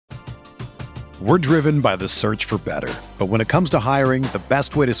We're driven by the search for better. But when it comes to hiring, the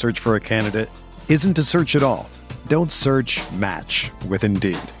best way to search for a candidate isn't to search at all. Don't search, match with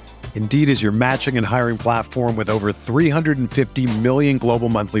Indeed. Indeed is your matching and hiring platform with over 350 million global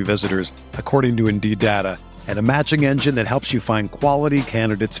monthly visitors, according to Indeed data, and a matching engine that helps you find quality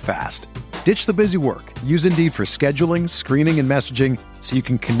candidates fast. Ditch the busy work. Use Indeed for scheduling, screening, and messaging so you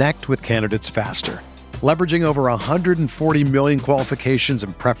can connect with candidates faster. Leveraging over 140 million qualifications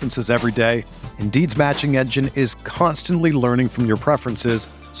and preferences every day, Indeed's matching engine is constantly learning from your preferences,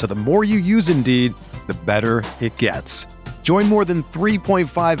 so the more you use Indeed, the better it gets. Join more than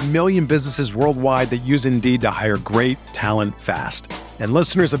 3.5 million businesses worldwide that use Indeed to hire great talent fast. And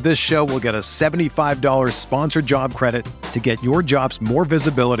listeners of this show will get a $75 sponsored job credit to get your jobs more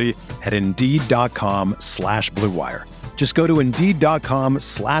visibility at Indeed.com/Blue Wire. Just go to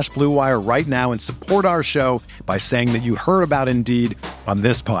Indeed.com/Blue Wire right now and support our show by saying that you heard about Indeed on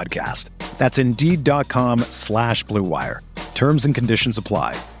this podcast. That's Indeed.com/Blue Wire. Terms and conditions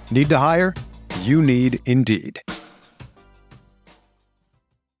apply. Need to hire? You need Indeed.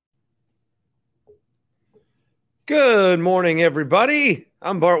 Good morning, everybody.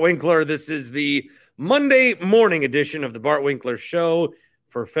 I'm Bart Winkler. This is the Monday morning edition of the Bart Winkler Show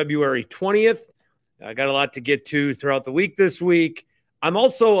for February 20th. I got a lot to get to throughout the week this week. I'm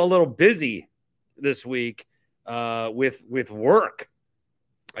also a little busy this week with work.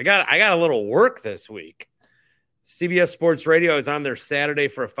 I got a little work this week. CBS Sports Radio is on there Saturday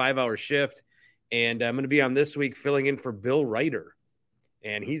for a 5-hour shift, and I'm going to be on this week filling in for Bill Reiter.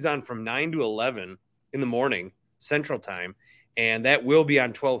 And he's on from 9 to 11 in the morning, Central Time, and that will be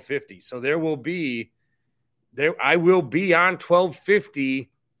on 1250. So I will be on 1250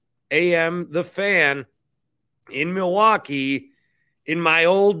 AM The Fan in Milwaukee in my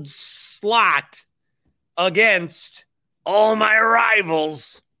old slot against all my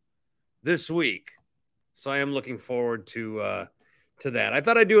rivals this week. So I am looking forward to that. I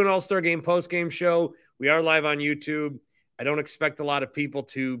thought I'd do an All-Star Game post-game show. We are live on YouTube. I don't expect a lot of people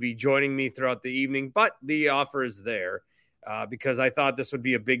to be joining me throughout the evening, but the offer is there because I thought this would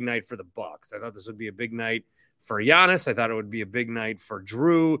be a big night for the Bucks. I thought this would be a big night for Giannis. I thought it would be a big night for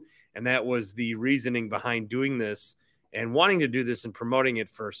Drew, and that was the reasoning behind doing this and wanting to do this and promoting it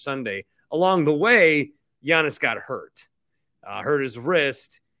for Sunday. Along the way, Giannis got hurt his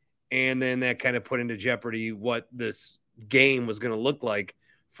wrist, and then that kind of put into jeopardy what this game was going to look like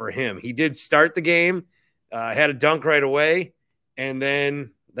for him. He did start the game. Had a dunk right away, and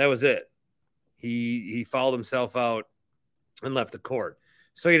then that was it. He fouled himself out and left the court.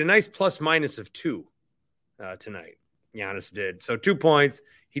 So he had a nice plus-minus of 2 tonight. Giannis did. So 2 points.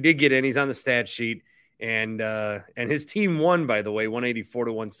 He did get in. He's on the stat sheet, and his team won, by the way,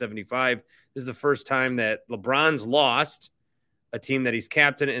 184-175. This is the first time that LeBron's lost a team that he's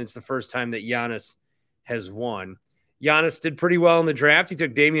captain, and it's the first time that Giannis has won. Giannis did pretty well in the draft. He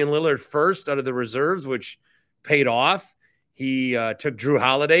took Damian Lillard first out of the reserves, which paid off. He took Drew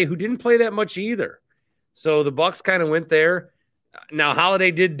Holiday, who didn't play that much either. So the Bucks kind of went there. Now,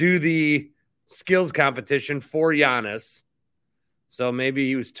 Holiday did do the skills competition for Giannis, so maybe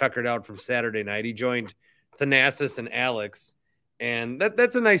he was tuckered out from Saturday night. He joined Thanasis and Alex, and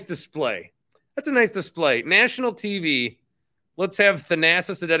that's a nice display. That's a nice display. National TV, let's have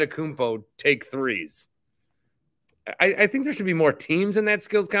Thanasis Antetokounmpo take threes. I think there should be more teams in that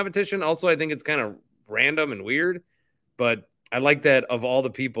skills competition. Also, I think it's kind of random and weird, but I like that of all the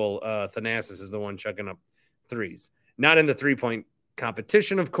people, Thanasis is the one chucking up threes. Not in the three-point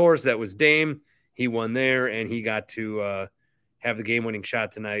competition, of course. That was Dame. He won there, and he got to have the game-winning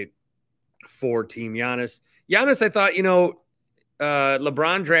shot tonight for Team Giannis. Giannis, I thought,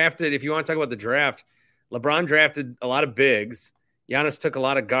 LeBron drafted, if you want to talk about the draft, LeBron drafted a lot of bigs. Giannis took a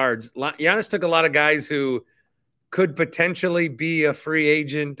lot of guards. Giannis took a lot of guys who could potentially be a free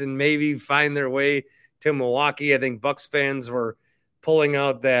agent and maybe find their way to Milwaukee. I think Bucks fans were pulling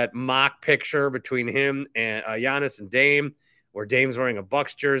out that mock picture between him and Giannis and Dame, where Dame's wearing a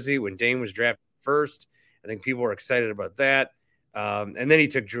Bucks jersey when Dame was drafted first. I think people were excited about that. And then he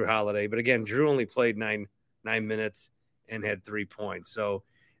took Drew Holiday. But again, Drew only played nine minutes and had 3 points. So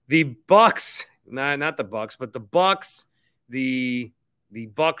the Bucks, not the Bucks, but the Bucks, the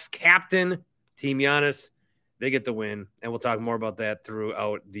Bucks captain, Team Giannis, they get the win, and we'll talk more about that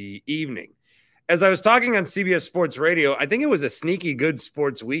throughout the evening. As I was talking on CBS Sports Radio, I think it was a sneaky good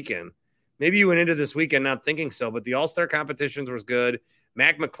sports weekend. Maybe you went into this weekend not thinking so, but the All-Star competitions was good.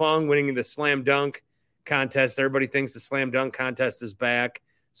 Mac McClung winning the slam dunk contest. Everybody thinks the slam dunk contest is back,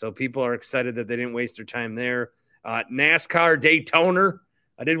 so people are excited that they didn't waste their time there. NASCAR Daytona.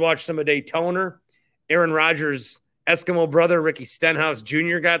 I did watch some of Daytona. Aaron Rodgers' Eskimo brother, Ricky Stenhouse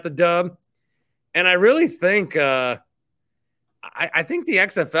Jr., got the dub. And I really think I think the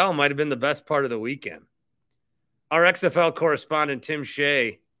XFL might have been the best part of the weekend. Our XFL correspondent Tim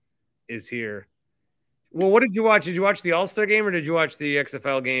Shea is here. Well, what did you watch? Did you watch the All-Star game or did you watch the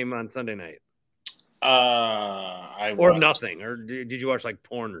XFL game on Sunday night? I or watched, nothing, or did you watch like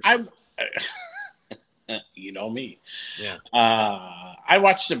porn or something? You know me. Yeah. I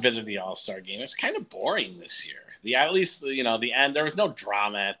watched a bit of the All-Star game. It's kind of boring this year. At least the end. There was no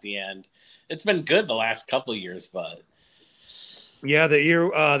drama at the end. It's been good the last couple of years, but yeah, the year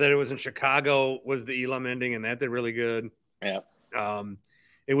that it was in Chicago was the Elam ending, and that did really good. Yeah.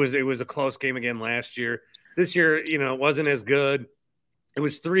 It was a close game again last year. This year, it wasn't as good. It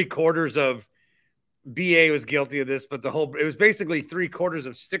was 3/4 of BA was guilty of this, but it was basically 3/4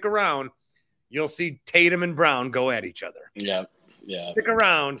 of stick around. You'll see Tatum and Brown go at each other. Yeah. Stick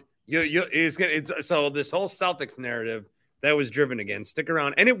around. So this whole Celtics narrative that was driven again. Stick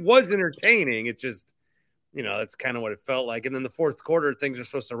around, and it was entertaining. It just, that's kind of what it felt like. And then the fourth quarter, things are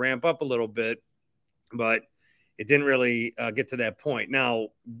supposed to ramp up a little bit, but it didn't really get to that point. Now,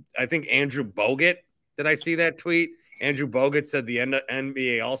 I think Andrew Bogut. Did I see that tweet? Andrew Bogut said the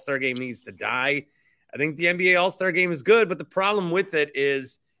NBA All-Star game needs to die. I think the NBA All-Star game is good, but the problem with it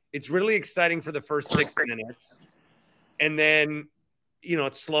is it's really exciting for the first 6 minutes. And then,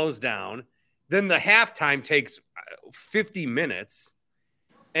 it slows down. Then the halftime takes 50 minutes.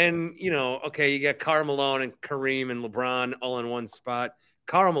 And, okay, you got Karl Malone and Kareem and LeBron all in one spot.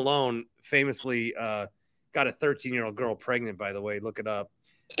 Karl Malone famously got a 13-year-old girl pregnant, by the way. Look it up.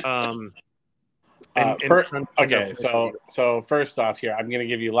 So first off here, I'm going to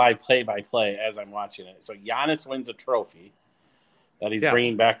give you live play-by-play as I'm watching it. So Giannis wins a trophy that he's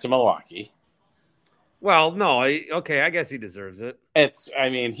bringing back to Milwaukee. Well, no, I guess he deserves it.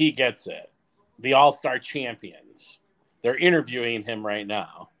 He gets it. The All-Star champions. They're interviewing him right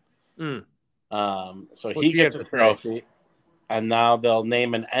now. So he gets a trophy, and now they'll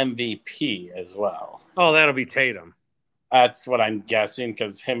name an MVP as well. Oh, that'll be Tatum. That's what I'm guessing,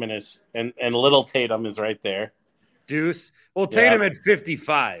 because him and little Tatum is right there. Deuce. Well, Tatum had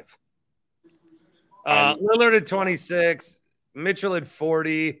 55. Lillard at 26. Mitchell at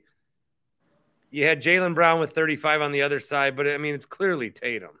 40. You had Jaylen Brown with 35 on the other side, but it's clearly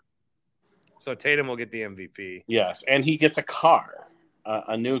Tatum. So Tatum will get the MVP. Yes, and he gets a car,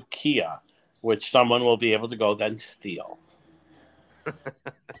 a new Kia, which someone will be able to go then steal.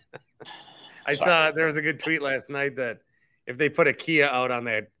 I saw there was a good tweet last night that if they put a Kia out on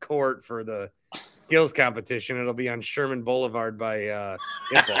that court for the skills competition, it'll be on Sherman Boulevard by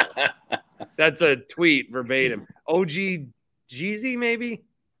That's a tweet verbatim. OG Jeezy, maybe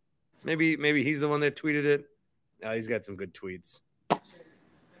he's the one that tweeted it. He's got some good tweets.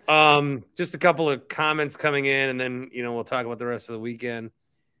 Just a couple of comments coming in, and then we'll talk about the rest of the weekend.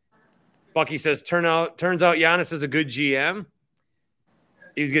 Bucky says, turns out Giannis is a good GM.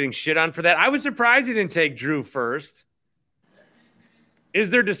 He's getting shit on for that. I was surprised he didn't take Drew first. Is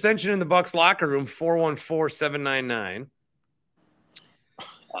there dissension in the Bucks locker room? 414-799.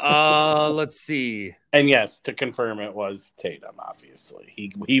 Let's see. And yes, to confirm, it was Tatum. Obviously,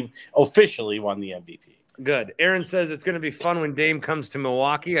 he officially won the MVP. Good. Aaron says it's going to be fun when Dame comes to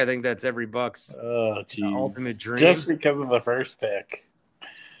Milwaukee. I think that's every Bucks ultimate dream. Just because of the first pick.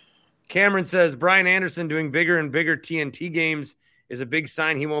 Cameron says Brian Anderson doing bigger and bigger TNT games is a big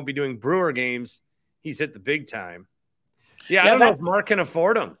sign he won't be doing Brewer games. He's hit the big time. Yeah, I don't know if Mark can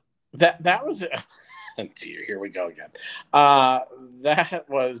afford them. That was here we go again. That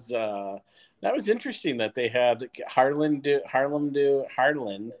was interesting that they had Harlan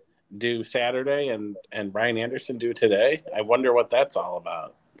do Saturday and Brian Anderson do today. I wonder what that's all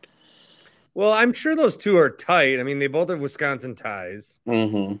about. Well, I'm sure those two are tight. They both have Wisconsin ties.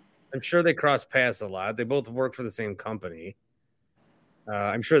 Mm-hmm. I'm sure they cross paths a lot. They both work for the same company.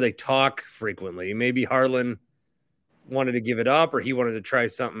 I'm sure they talk frequently. Maybe Harlan wanted to give it up, or he wanted to try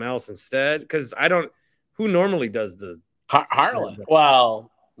something else instead. Because who normally does the Harlan?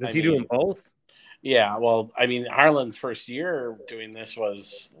 Well, does he do them both? Yeah. Well, Harlan's first year doing this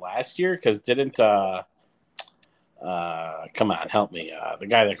was last year, because didn't come on, help me. The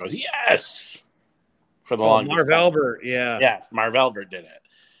guy that goes yes for the longest Marv time. Albert, yeah. Yes, Marv Albert did it.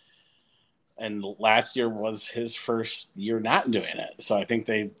 And last year was his first year not doing it. So I think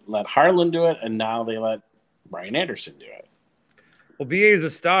they let Harlan do it, and now they let Brian Anderson do it. Well, BA is a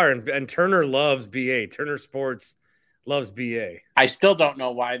star, and Turner loves BA. Turner Sports loves BA. I still don't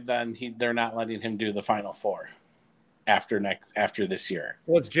know why then they're not letting him do the Final Four after this year.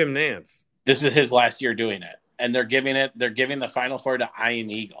 Well, it's Jim Nance. This is his last year doing it, and they're giving the Final Four to Ian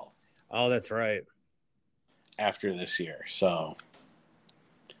Eagle. Oh, that's right. After this year, so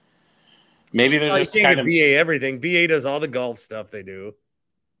Maybe they're You just can't kind get of BA everything. BA does all the golf stuff they do.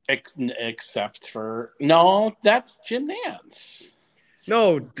 except for no, that's Jim Nance.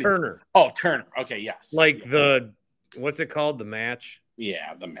 No, Turner. Oh, Turner. Okay, yes. Like yes. what's it called? The match?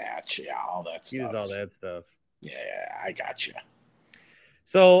 Yeah, the match. Yeah, all that He stuff. does all that stuff. Yeah, I got you.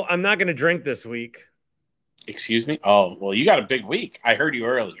 So I'm not going to drink this week. Excuse me? Oh, well, you got a big week. I heard you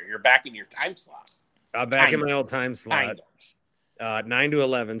earlier. You're back in your time slot. I'm back in my old time slot. 9 to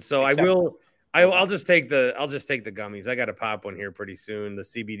 11. So Except, I'll just take the gummies. I got to pop one here pretty soon. The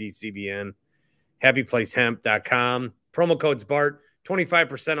CBD CBN. happyplacehemp.com. Promo code's Bart.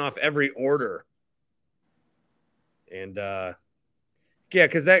 25% off every order. And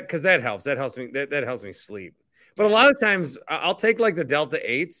because that helps. That helps me. That helps me sleep. But a lot of times I'll take like the Delta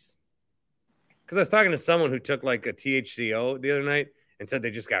 8s. Because I was talking to someone who took like a THCO the other night and said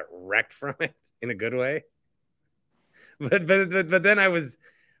they just got wrecked from it in a good way. But then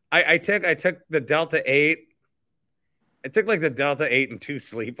I took the Delta 8. I took like the Delta 8 and 2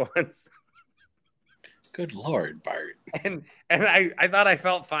 sleep once. Good Lord, Bart. And I thought I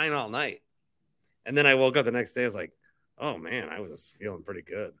felt fine all night. And then I woke up the next day. I was like, oh man, I was feeling pretty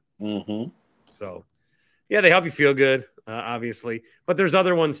good. Mm-hmm. So yeah, they help you feel good, obviously. But there's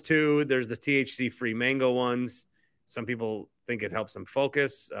other ones too. There's the THC-free mango ones. Some people think it helps them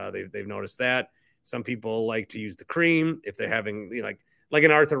focus. They've noticed that. Some people like to use the cream if they're having like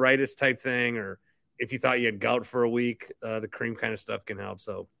an arthritis type thing, or if you thought you had gout for a week, the cream kind of stuff can help.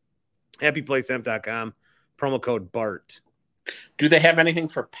 So happyplacehemp.com, promo code BART. Do they have anything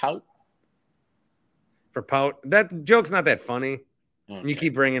for pout? For pout? That joke's not that funny. Okay. You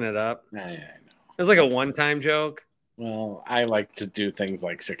keep bringing it up. I know. It was like a one-time joke. Well, I like to do things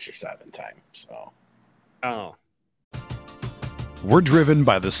like 6 or 7 times. So. Oh. We're driven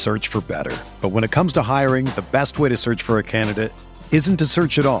by the search for better. But when it comes to hiring, the best way to search for a candidate isn't to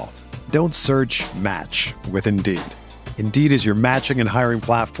search at all. Don't search, match with Indeed. Indeed is your matching and hiring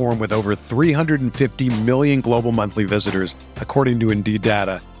platform with over 350 million global monthly visitors, according to Indeed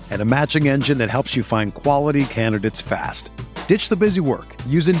data, and a matching engine that helps you find quality candidates fast. Ditch the busy work.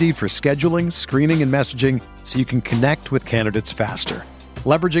 Use Indeed for scheduling, screening, and messaging so you can connect with candidates faster.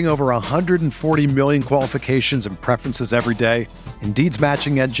 Leveraging over 140 million qualifications and preferences every day, Indeed's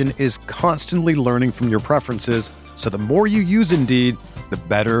matching engine is constantly learning from your preferences, so the more you use Indeed, the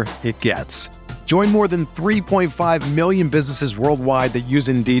better it gets. Join more than 3.5 million businesses worldwide that use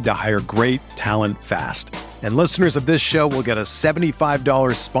Indeed to hire great talent fast. And listeners of this show will get a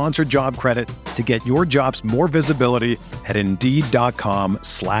 $75 sponsored job credit to get your jobs more visibility at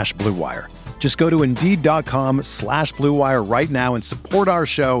Indeed.com/Blue Wire. Just go to Indeed.com/Blue Wire right now and support our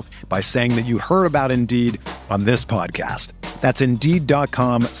show by saying that you heard about Indeed on this podcast. That's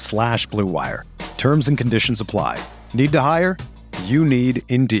Indeed.com/Blue Wire. Terms and conditions apply. Need to hire? You need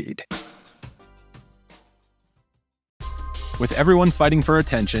Indeed. With everyone fighting for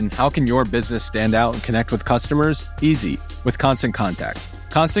attention, how can your business stand out and connect with customers? Easy, with Constant Contact.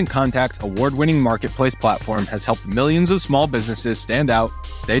 Constant Contact's award-winning marketplace platform has helped millions of small businesses stand out,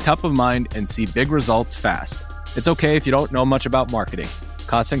 stay top of mind, and see big results fast. It's okay if you don't know much about marketing.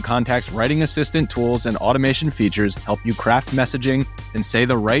 Constant Contact's writing assistant tools and automation features help you craft messaging and say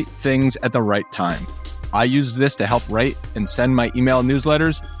the right things at the right time. I used this to help write and send my email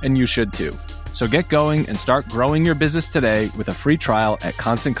newsletters, and you should too. So get going and start growing your business today with a free trial at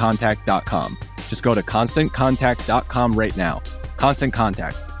ConstantContact.com. Just go to ConstantContact.com right now. Constant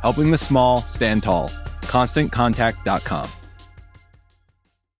Contact, helping the small stand tall. ConstantContact.com.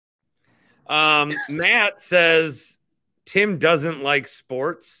 Matt says Tim doesn't like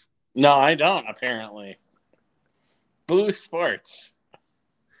sports. No, I don't, apparently. Boo sports.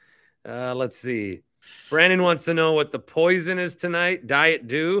 Let's see. Brandon wants to know what the poison is tonight. Diet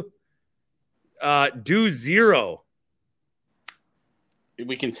Dew. Dew Zero.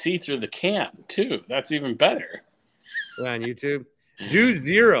 We can see through the can, too. That's even better. On YouTube. Dew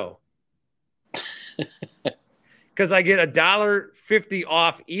Zero. Because I get $1.50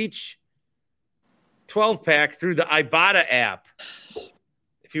 off each 12-pack through the Ibotta app.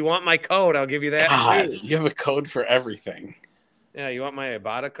 If you want my code, I'll give you that. God, too. you have a code for everything. Yeah, you want my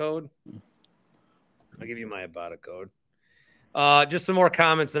Ibotta code? I'll give you my Ibotta code. Just some more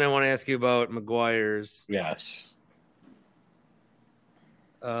comments that I want to ask you about McGuire's. Yes.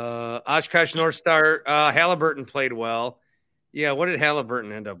 Oshkosh North Star. Halliburton played well. Yeah, what did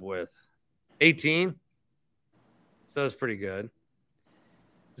Halliburton end up with? 18? So that's pretty good.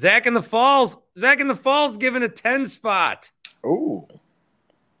 Zach in the Falls given a 10 spot. Oh.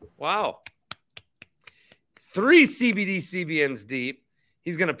 Wow. 3 CBD CBNs deep.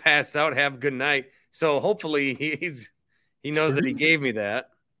 He's going to pass out. Have a good night. So hopefully he knows that he gave me that.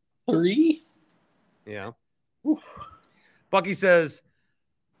 3? Yeah. Oof. Bucky says,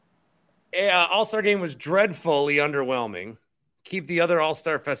 All-Star game was dreadfully underwhelming. Keep the other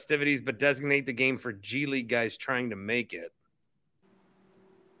All-Star festivities, but designate the game for G League guys trying to make it.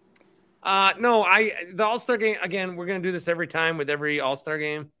 No, the All-Star game, again, we're going to do this every time with every All-Star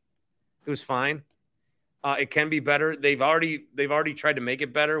game. It was fine. It can be better. They've already tried to make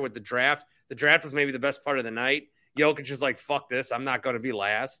it better with the draft. The draft was maybe the best part of the night. Jokic is like, fuck this. I'm not going to be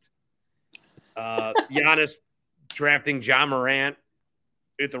last. Giannis drafting Ja Morant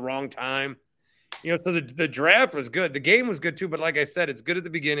at the wrong time. So the draft was good. The game was good too, but like I said, it's good at the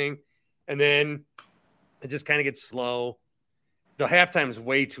beginning, and then it just kind of gets slow. The halftime is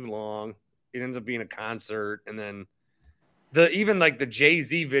way too long. It ends up being a concert, and then even the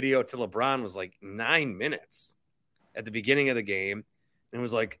Jay-Z video to LeBron was like 9 minutes at the beginning of the game. And it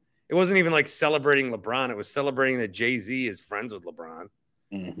was like, it wasn't even like celebrating LeBron. It was celebrating that Jay-Z is friends with LeBron.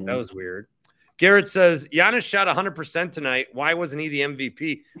 Mm-hmm. That was weird. Garrett says, Giannis shot 100% tonight. Why wasn't he the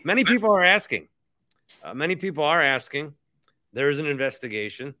MVP? Many people are asking. There is an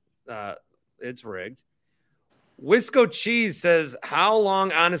investigation. It's rigged. Wisco Cheese says, how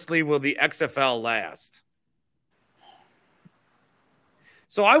long, honestly, will the XFL last?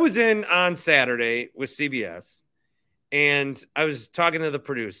 So I was in on Saturday with CBS, and I was talking to the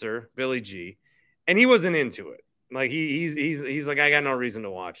producer, Billy G, and he wasn't into it. Like he's like, I got no reason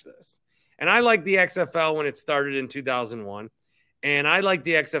to watch this. And I liked the XFL when it started in 2001, and I liked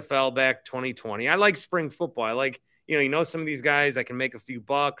the XFL back 2020. I like spring football. I like, some of these guys, I can make a few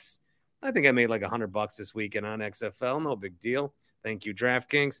bucks. I think I made like $100 this weekend on XFL. No big deal. Thank you,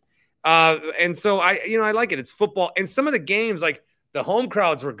 DraftKings. And so I like it. It's football, and some of the games, like, the home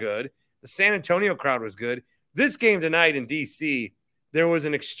crowds were good. The San Antonio crowd was good. This game tonight in D.C., there was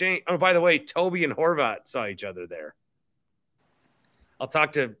an exchange. Oh, by the way, Toby and Horvat saw each other there. I'll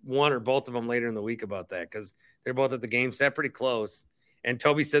talk to one or both of them later in the week about that because they're both at the game, sat pretty close. And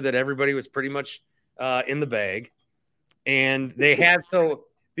Toby said that everybody was pretty much in the bag. And they have, so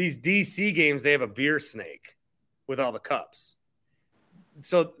these D.C. games, they have a beer snake with all the cups.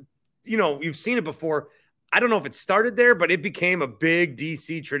 So, you've seen it before. I don't know if it started there, but it became a big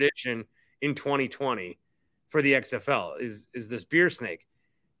DC tradition in 2020 for the XFL is this beer snake.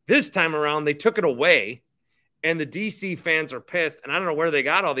 This time around, they took it away, and the DC fans are pissed. And I don't know where they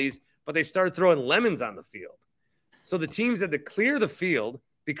got all these, but they started throwing lemons on the field. So the teams had to clear the field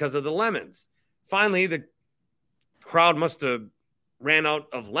because of the lemons. Finally, the crowd must have ran out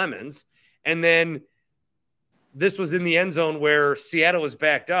of lemons. And then this was in the end zone where Seattle was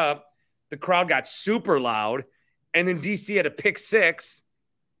backed up. The crowd got super loud, and then DC had a pick six,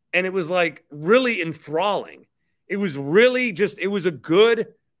 and it was like really enthralling. It was really it was a good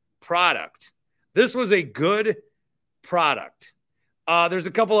product. This was a good product. There's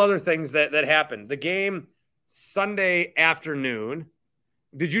a couple other things that happened. The game Sunday afternoon.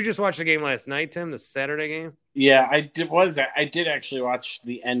 Did you just watch the game last night, Tim, the Saturday game? Yeah, I did actually watch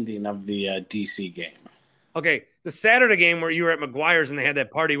the ending of the DC game. Okay, the Saturday game where you were at McGuire's and they had that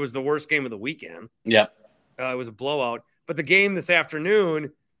party was the worst game of the weekend. Yep. It was a blowout. But the game this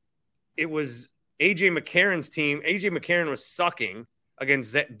afternoon, it was A.J. McCarron's team. A.J. McCarron was sucking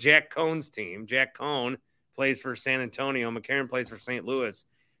against Jack Cohn's team. Jack Cohn plays for San Antonio. McCarron plays for St. Louis.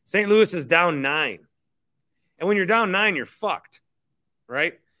 St. Louis is down 9. And when you're down 9, you're fucked,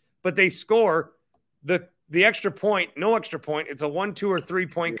 right? But they score the extra point, no extra point. It's a 1, 2, or 3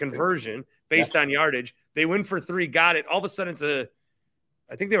 point conversion based on yardage. They win for 3, got it. All of a sudden,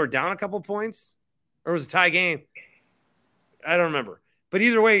 I think they were down a couple points, or it was a tie game. I don't remember. But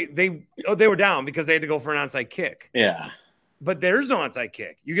either way, they were down because they had to go for an onside kick. Yeah. But there's no onside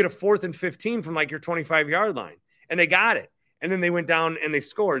kick. You get a 4th and 15 from like your 25-yard line, and they got it. And then they went down and they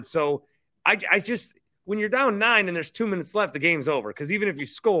scored. So I just, when you're down 9 and there's 2 minutes left, the game's over. Because even if you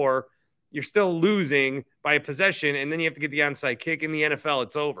score, you're still losing by a possession, and then you have to get the onside kick. In the NFL,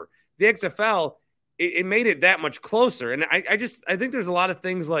 it's over. The XFL, it made it that much closer. And I think there's a lot of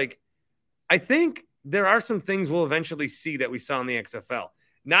things like, I think there are some things we'll eventually see that we saw in the XFL.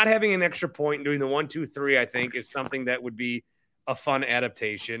 Not having an extra point and doing the 1, 2, 3, I think, is something that would be a fun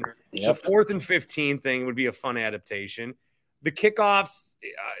adaptation. Yep. The 4th and 15 thing would be a fun adaptation. The kickoffs,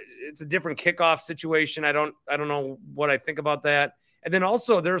 it's a different kickoff situation. I don't know what I think about that. And then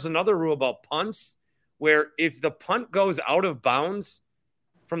also there's another rule about punts where if the punt goes out of bounds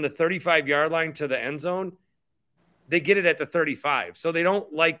from the 35-yard line to the end zone, they get it at the 35. So they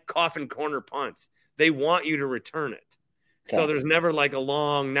don't like coffin corner punts. They want you to return it. Okay. So there's never like a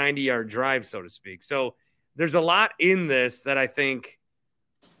long 90-yard drive, so to speak. So there's a lot in this that I think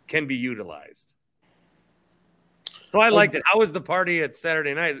can be utilized. So I liked it. How was the party at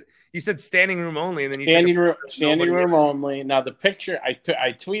Saturday night? You said standing room only, and then you standing room only. Now the picture, I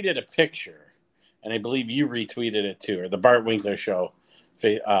tweeted a picture, and I believe you retweeted it too, or the Bart Winkler Show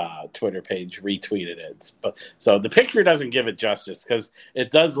Twitter page retweeted it. But so the picture doesn't give it justice because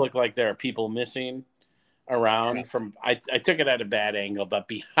it does look like there are people missing around. From I took it at a bad angle, but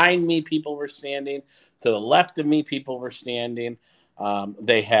behind me, people were standing. To the left of me, people were standing.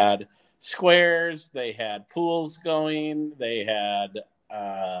 They had squares, they had pools going, they had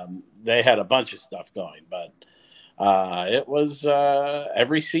a bunch of stuff going, but it was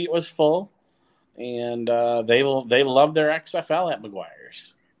every seat was full, and they love their XFL at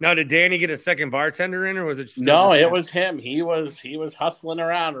McGuire's. Now, did Danny get a second bartender in, or was it just no? It was him. He was hustling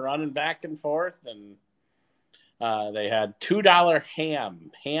around, running back and forth, and they had $2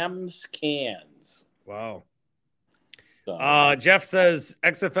 hams cans. Wow. So, Jeff says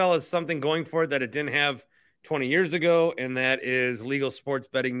XFL has something going for it that it didn't have 20 years ago, and that is legal sports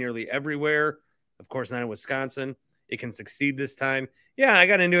betting nearly everywhere. Of course, not in Wisconsin. It can succeed this time. Yeah, I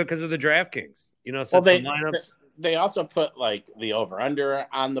got into it because of the DraftKings. Set some lineups. They also put like the over/under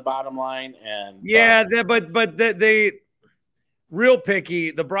on the bottom line, and but they real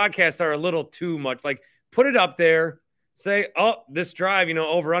picky. The broadcasts are a little too much. Like, put it up there, say, oh, this drive,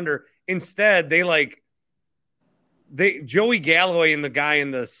 over/under. Instead, Joey Galloway and the guy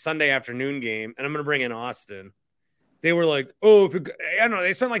in the Sunday afternoon game, and I'm going to bring in Austin. They were like, I don't know.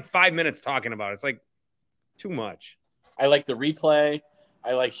 They spent like 5 minutes talking about it. It's like too much. I like the replay.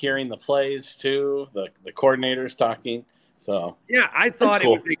 I like hearing the plays too. The coordinators talking. So yeah, I thought it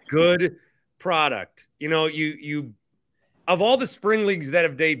was a good product. You of all the spring leagues that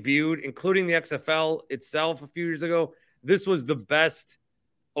have debuted, including the XFL itself a few years ago, this was the best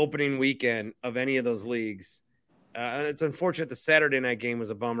opening weekend of any of those leagues. It's unfortunate the Saturday night game was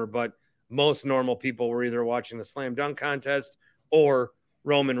a bummer, but most normal people were either watching the slam dunk contest or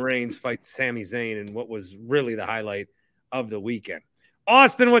Roman Reigns fight Sami Zayn in what was really the highlight of the weekend.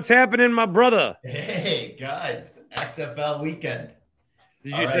 Austin, what's happening, my brother? Hey, guys, XFL weekend.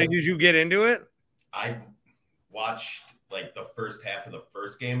 Did you get into it? I watched like the first half of the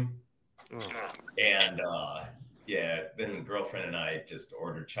first game. And then the girlfriend and I just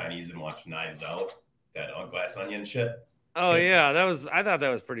ordered Chinese and watched Knives Out. That glass onion shit. Oh yeah, I thought that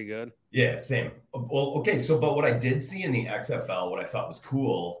was pretty good. Yeah, same. Well, okay, but what I did see in the XFL, what I thought was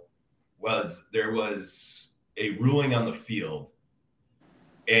cool was there was a ruling on the field,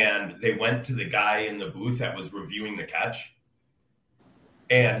 and they went to the guy in the booth that was reviewing the catch,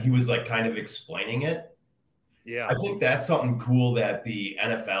 and he was like kind of explaining it. Yeah. I think that's something cool that the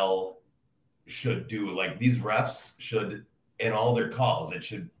NFL should do. Like, these refs should, in all their calls,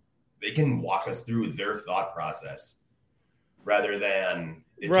 they can walk us through their thought process rather than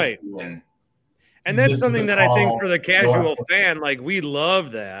right. And that's something that I think for the casual fan, like, we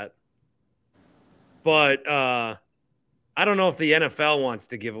love that. But I don't know if the NFL wants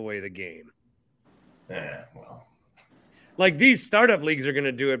to give away the game. Yeah, well. Like, these startup leagues are going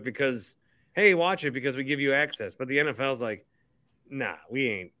to do it because, hey, watch it because we give you access. But the NFL's like, nah, we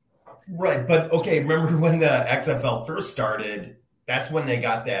ain't. Right, but okay, remember when the XFL first started? That's when they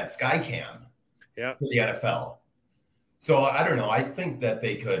got that Skycam for the NFL. So I don't know. I think that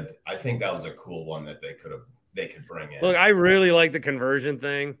I think that was a cool one that they could bring in. Look, I really like the conversion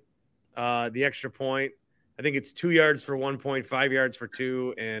thing, the extra point. I think it's 2 yards for 1 point, 5 yards for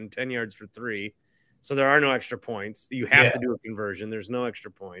 2, and 10 yards for 3. So there are no extra points. You have to do a conversion. There's no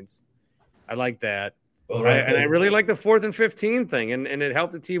extra points. I like that. Well, and I really like the 4th and 15 thing, and it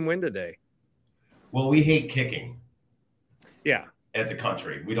helped the team win today. Well, we hate kicking. Yeah. As a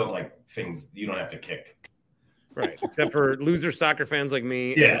country, we don't like things you don't have to kick. Right. Except for loser soccer fans like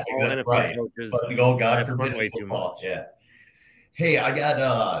me. Yeah, and all NFL right. coaches. But God forbid way too much. Yeah. Hey, I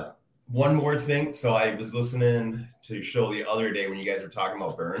got one more thing. So I was listening to your show the other day when you guys were talking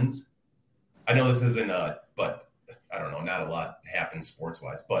about Burns. I know this isn't but I don't know, not a lot happens sports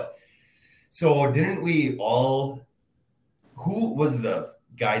wise. But so didn't we all? Who was the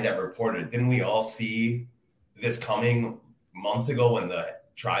guy that reported? Didn't we all see this coming months ago when the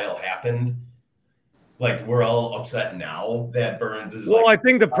trial happened? Like, we're all upset now that Burns is I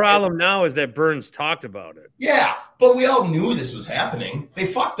think the problem now is that Burns talked about it. Yeah, but we all knew this was happening. They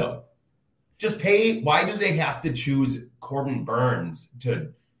fucked him. Just pay. Why do they have to choose Corbin Burns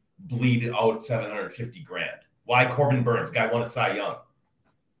to bleed out $750,000? Why Corbin Burns? Guy won a Cy Young.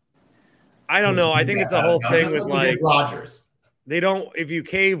 I don't know. I think it's the whole thing with like Rodgers. They don't. If you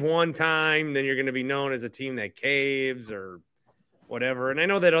cave one time, then you're going to be known as a team that caves or whatever. And I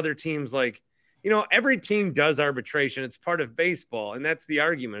know that other teams, like, every team does arbitration. It's part of baseball, and that's the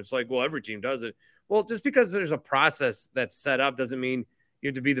argument. It's like, well, every team does it. Well, just because there's a process that's set up doesn't mean you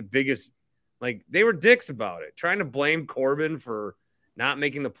have to be the biggest. Like, they were dicks about it, trying to blame Corbin for not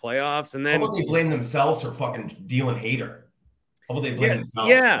making the playoffs. And then how about they blame themselves for fucking dealing Hader? How about they blame themselves?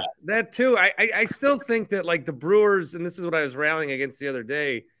 Yeah, that too. I still think that, like, the Brewers, and this is what I was rallying against the other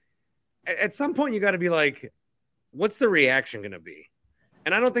day, at some point you got to be like, what's the reaction going to be?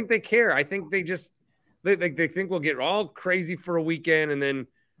 And I don't think they care. I think they just they think we'll get all crazy for a weekend and then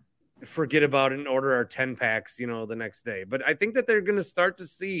forget about it and order our 10 packs, the next day. But I think that they're going to start to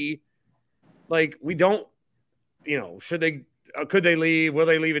see, like, we don't, could they leave? Will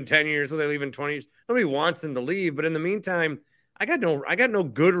they leave in 10 years? Will they leave in 20 years? Nobody wants them to leave. But in the meantime, I got no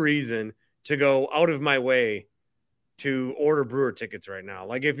good reason to go out of my way to order Brewer tickets right now.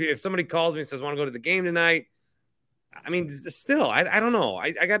 Like, if somebody calls me and says, want to go to the game tonight, I mean, still, I don't know.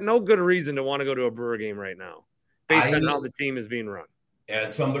 I got no good reason to want to go to a Brewer game right now based on how the team is being run.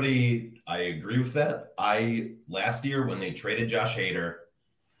 As somebody, I agree with that. Last year when they traded Josh Hader,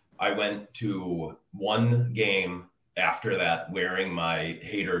 I went to one game after that wearing my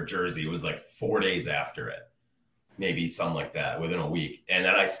Hader jersey. It was like 4 days after it, maybe something like that, within a week. And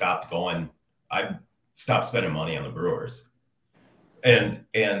then I stopped going. I stopped spending money on the Brewers. And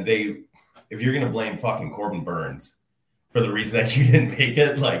they, if you're going to blame fucking Corbin Burns for the reason that you didn't make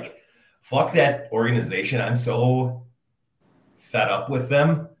it, like, fuck that organization. I'm so fed up with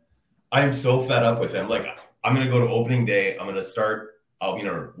them. I'm so fed up with them. Like, I'm going to go to opening day. I'm going to start,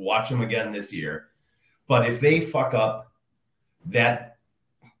 watch them again this year. But if they fuck up that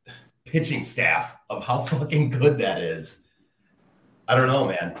pitching staff of how fucking good that is, I don't know,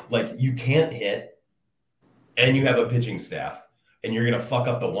 man. Like, you can't hit and you have a pitching staff and you're going to fuck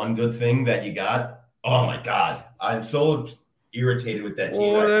up the one good thing that you got. Oh my God. I'm so irritated with that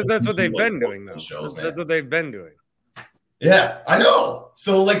team. Well, that's what they've been doing, though. That's what they've been doing. Yeah, I know.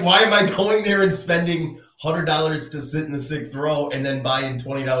 So, like, why am I going there and spending $100 to sit in the sixth row and then buying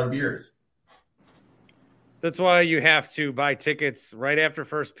 $20 beers? That's why you have to buy tickets right after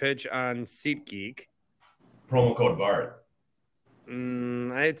first pitch on SeatGeek. Promo code BART.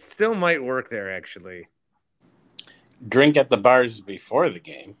 It still might work there, actually. Drink at the bars before the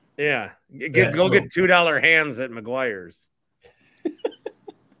game. Yeah. Go get $2 hams at McGuire's.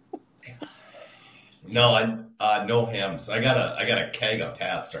 No, no hams. I got a keg of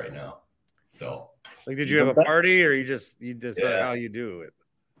Pabst right now. So, like, did you have a party, or you just how you do it?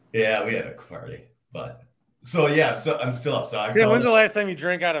 Yeah, we had a party, but so I'm still upside. Tim, when's the last time you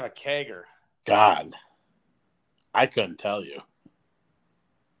drank out of a kegger? God, I couldn't tell you.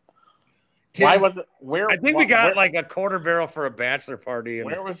 Tim, why was it? I think we got like a quarter barrel for a bachelor party, and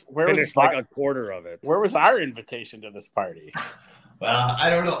where was like a quarter of it? Where was our invitation to this party? Well, I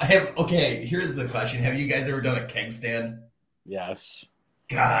don't know. Okay, here's the question. Have you guys ever done a keg stand? Yes.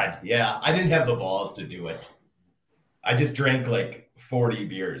 God, yeah. I didn't have the balls to do it. I just drank like 40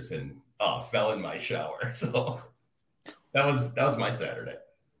 beers and fell in my shower. So that was my Saturday.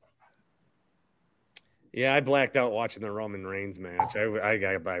 Yeah, I blacked out watching the Roman Reigns match.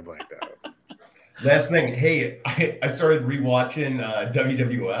 I blacked out. Last thing, hey, I started rewatching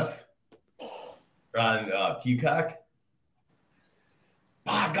WWF on Peacock.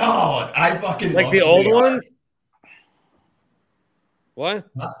 My God, I fucking like the old ones. What?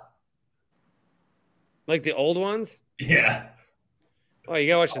 Huh? Like the old ones? Yeah. Oh, you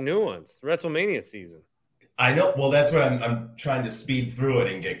gotta watch the new ones. WrestleMania season. I know. Well, that's what I'm trying to speed through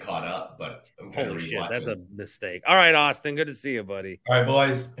it and get caught up, but I'm kind of shit. rewatching. That's a mistake. All right, Austin. Good to see you, buddy. All right,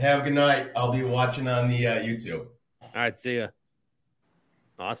 boys. Have a good night. I'll be watching on the YouTube. All right, see ya.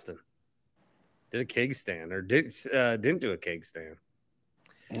 Austin did a keg stand, or didn't do a keg stand.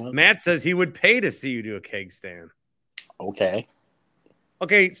 Matt says he would pay to see you do a keg stand. Okay,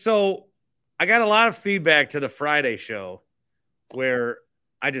 so I got a lot of feedback to the Friday show where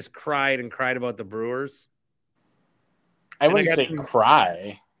I just cried about the Brewers. I wouldn't say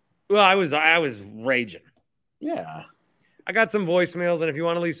cry. Well, I was raging. Yeah. I got some voicemails, and if you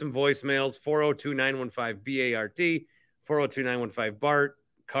want to leave some voicemails, 402-915-BART, 402-915-BART,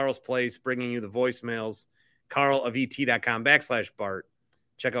 Carl's Place, bringing you the voicemails, carlofet.com/BART.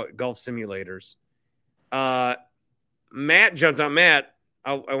 Check out Golf Simulators. Matt jumped on. Matt,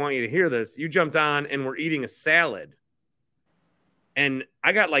 I want you to hear this. You jumped on and we're eating a salad. And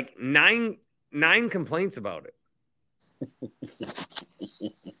I got like nine complaints about it.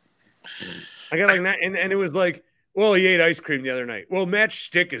 I got like 9, and it was like, well, he ate ice cream the other night. Well, Matt's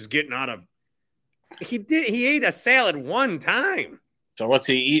shtick is getting out of. He ate a salad one time. So what's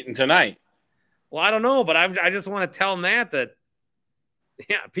he eating tonight? Well, I don't know, but I just want to tell Matt that.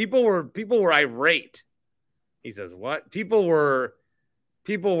 Yeah, people were irate. He says, "What?" People were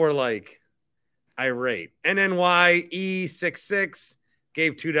like, irate. NNYE66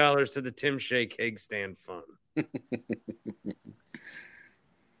 gave $2 to the Tim Shea Cake Stand Fund.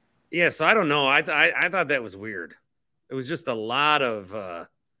 Yeah, so I don't know. I thought that was weird. It was just a lot of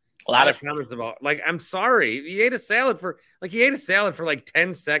comments about, like, I'm sorry, he ate a salad for like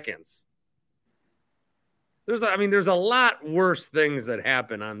 10 seconds. There's a lot worse things that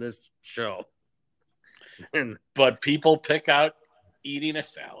happen on this show. But people pick out eating a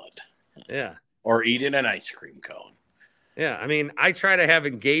salad. Yeah. Or eating an ice cream cone. Yeah. I mean, I try to have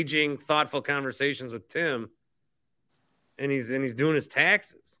engaging, thoughtful conversations with Tim, and he's doing his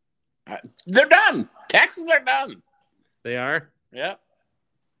taxes. They're done. Taxes are done. They are? Yep.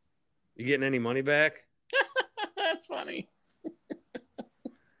 You getting any money back? That's funny.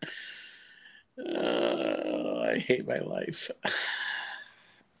 I hate my life.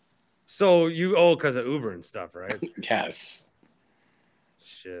 So you owe because of Uber and stuff, right? Yes.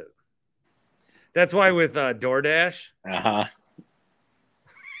 Shit. That's why with DoorDash.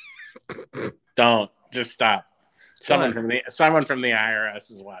 Don't just stop. Someone from the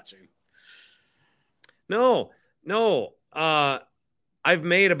IRS is watching. No. I've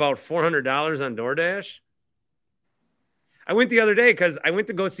made about $400 on DoorDash. I went the other day because I went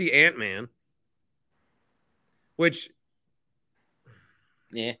to go see Ant-Man, which,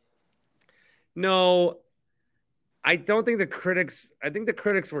 yeah. No, I don't think the critics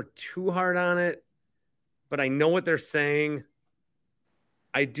were too hard on it, but I know what they're saying.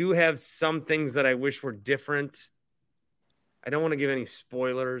 I do have some things that I wish were different. I don't want to give any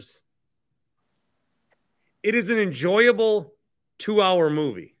spoilers. It is an enjoyable 2-hour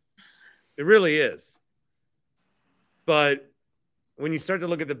movie. It really is. But when you start to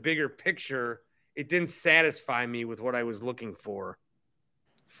look at the bigger picture, it didn't satisfy me with what I was looking for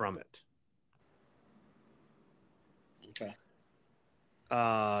from it. Okay.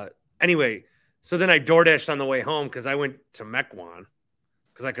 Anyway, so then I DoorDashed on the way home because I went to Mequon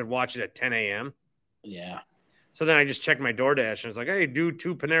because I could watch it at 10 a.m. Yeah. So then I just checked my DoorDash and it's like, hey, do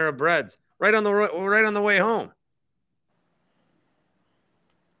 2 Panera Breads right on the way home.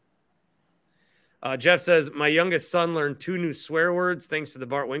 Jeff says, my youngest son learned 2 new swear words thanks to the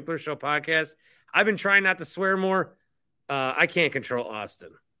Bart Winkler Show podcast. I've been trying not to swear more. I can't control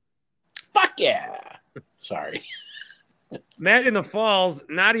Austin. Fuck yeah. Sorry. Matt in the Falls,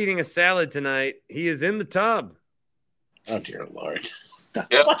 not eating a salad tonight. He is in the tub. Oh, dear Lord.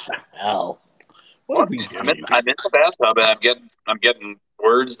 Yep. What the hell? What are we doing? I'm in the bathtub and I'm getting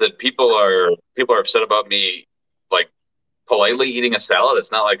words that people are upset about me, like, politely eating a salad.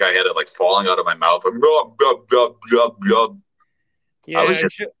 It's not like I had it like falling out of my mouth. Gub, gub, gub, gub, gub. Yeah, I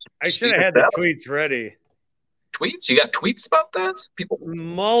should have had the tweets ready. Tweets? You got tweets about that? People,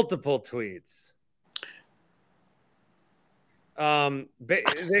 multiple tweets.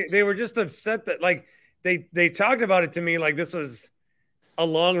 They were just upset that, like, they talked about it to me like this was a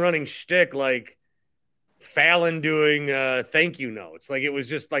long running shtick, like Fallon doing thank you notes. Like it was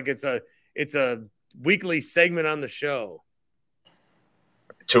just like it's a weekly segment on the show.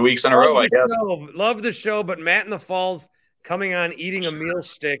 2 weeks in a row, I guess. Love the show, but Matt in the Falls coming on eating a meal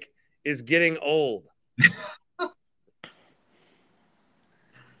stick is getting old.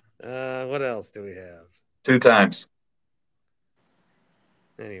 What else do we have? 2 times.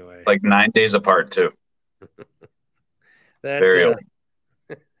 Anyway. Like 9 days apart, too. Very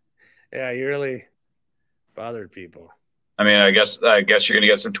yeah, you really bothered people. I mean, I guess you're going to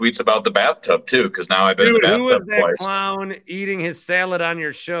get some tweets about the bathtub, too, because now I've been in the bathtub who was that twice. Clown eating his salad on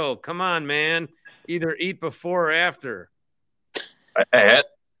your show? Come on, man. Either eat before or after.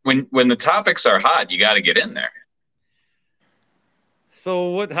 When the topics are hot, you got to get in there.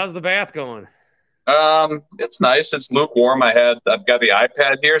 So how's the bath going? It's nice. It's lukewarm. I've got the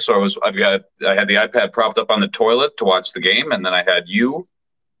iPad here, so I had the iPad propped up on the toilet to watch the game, and then I had you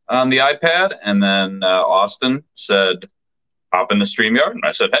on the iPad, and then Austin said, "Hop in the StreamYard," and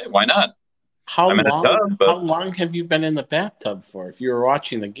I said, "Hey, why not?" How long have you been in the bathtub for? If you were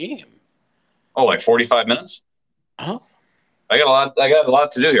watching the game, like 45 minutes. Oh, I got a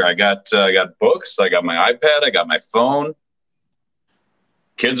lot to do here. I got books. I got my iPad. I got my phone.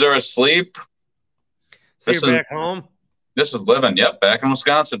 Kids are asleep. So you're back home? This is living. Yep, back in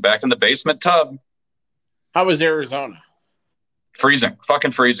Wisconsin, back in the basement tub. How was Arizona? Freezing. Fucking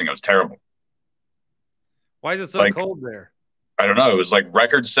freezing. It was terrible. Why is it so cold there? I don't know. It was like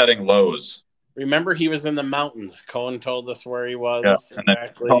record-setting lows. Remember, he was in the mountains. Cohen told us where he was. Yeah. And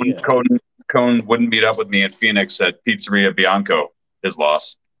exactly. Then Cohen wouldn't meet up with me in Phoenix at Pizzeria Bianco. His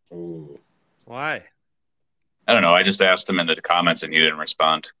loss. Ooh. Why? I don't know. I just asked him in the comments and he didn't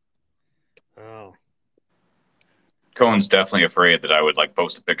respond. Oh. Cohen's definitely afraid that I would like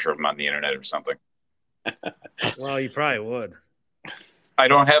post a picture of him on the internet or something. Well, you probably would. I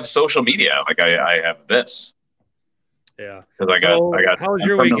don't have social media. Like I have this. Yeah. Because I got. How was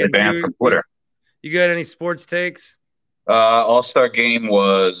your weekend? Banned from Twitter. You got any sports takes? All-Star game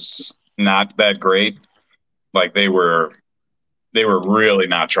was not that great. Like they were really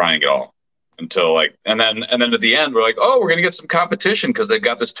not trying at all until and then at the end we're like, oh, we're gonna get some competition because they've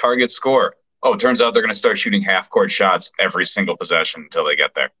got this target score. Oh, it turns out they're gonna start shooting half-court shots every single possession until they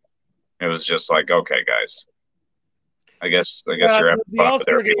get there. It was just like, okay, guys. I guess you're having fun, but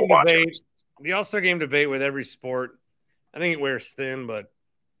there are people watching. The All-Star game debate with every sport, I think it wears thin, but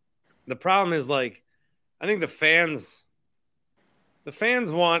the problem is I think the fans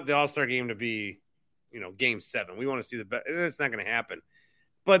want the All-Star game to be, Game 7. We want to see the best. It's not going to happen.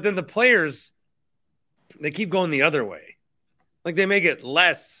 But then the players, they keep going the other way. Like they make it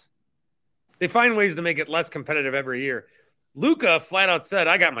less. They find ways to make it less competitive every year. Luka flat out said,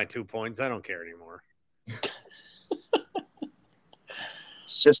 I got my 2 points. I don't care anymore.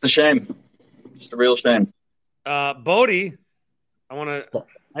 It's just a shame. It's a real shame. Bodie, I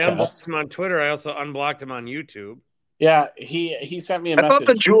unblocked him on Twitter. I also unblocked him on YouTube. Yeah, he sent me a message. I thought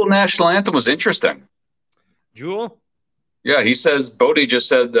the Jewel national anthem was interesting. Jewel? Yeah, he says Bodie just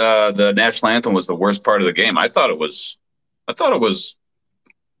said the national anthem was the worst part of the game. I thought it was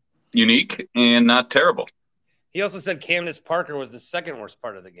unique and not terrible. He also said Candace Parker was the second worst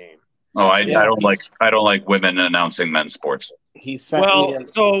part of the game. Oh, I don't like women announcing men's sports.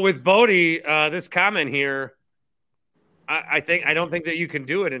 So with Bodie, this comment here, I don't think that you can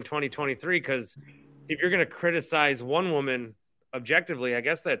do it in 2023 because if you're going to criticize one woman objectively, I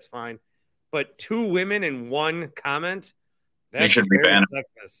guess that's fine. But 2 women in one comment, that's should be banned.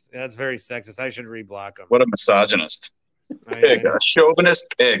 Sexist. That's very sexist. I should reblock him. What a misogynist. Pig, a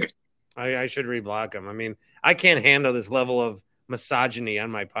chauvinist pig. I should reblock him. I mean, I can't handle this level of misogyny on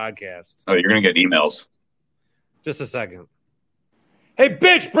my podcast. Oh, you're going to get emails. Just a second. Hey,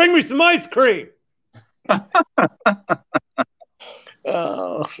 bitch, bring me some ice cream.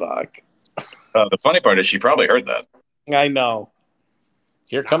 Oh, fuck. The funny part is she probably heard that. I know.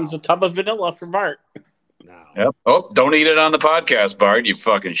 Here comes a tub of vanilla for Bart. No. Yep. Oh, don't eat it on the podcast, Bart, you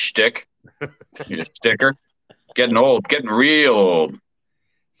fucking shtick. You sticker. Getting old. Getting real old.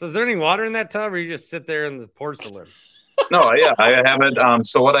 So is there any water in that tub or you just sit there in the porcelain? No, yeah, I have it.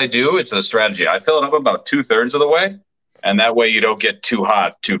 So what I do, it's a strategy. I fill it up about 2/3 of the way, and that way you don't get too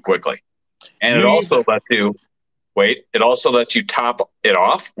hot too quickly. And it also lets you top it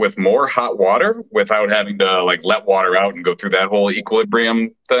off with more hot water without having to let water out and go through that whole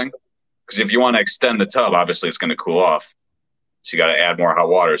equilibrium thing. Because if you want to extend the tub, obviously it's going to cool off. So you got to add more hot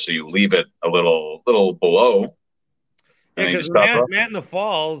water. So you leave it a little below. Yeah, because Matt in the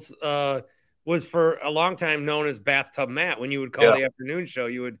Falls was for a long time known as Bathtub Matt. When you would call the afternoon show,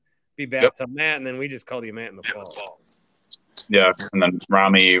 you would be Bathtub Matt, and then we just called you Matt in the Falls. Yeah, and then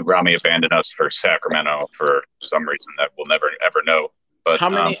Rami abandoned us for Sacramento for some reason that we'll never ever know. But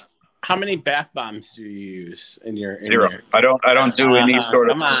how many bath bombs do you use in your 0? I don't do any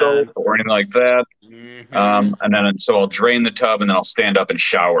sort of soap or anything like that. Mm-hmm. And then so I'll drain the tub and then I'll stand up and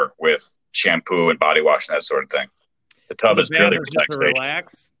shower with shampoo and body wash and that sort of thing. The tub is purely for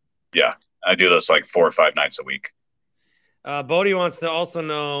relax. Yeah, I do this 4 or 5 nights a week. Bodie wants to also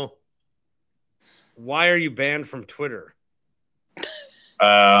know, why are you banned from Twitter?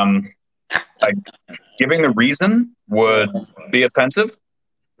 Giving the reason would be offensive.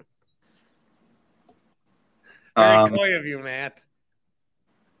 Very coy of you, Matt.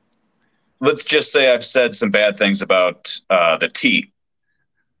 Let's just say I've said some bad things about the T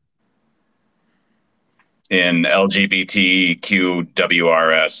in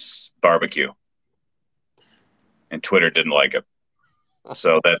LGBTQWRS barbecue. And Twitter didn't like it.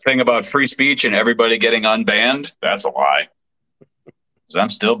 So that thing about free speech and everybody getting unbanned, that's a lie. Because I'm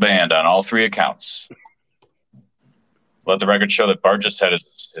still banned on all 3 accounts. Let the record show that Bart just had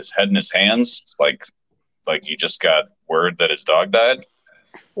his head in his hands, like he just got word that his dog died.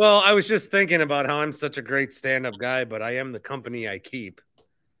 Well, I was just thinking about how I'm such a great stand-up guy, but I am the company I keep.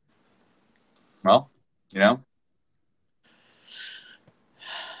 Well,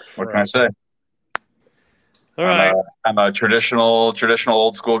 what can I say? All right. I'm a traditional old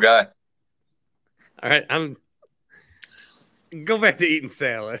school guy. All right. Go back to eating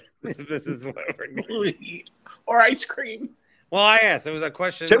salad. If this is what we're doing. Or ice cream. Well, I asked. It was a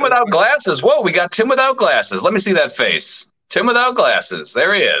question. Tim without glasses. Whoa, we got Tim without glasses. Let me see that face. Tim without glasses.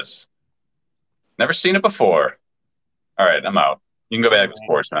 There he is. Never seen it before. All right, I'm out. You can go back to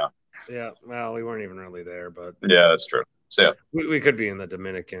sports now. Yeah, well, we weren't even really there, but yeah, that's true. So yeah. We could be in the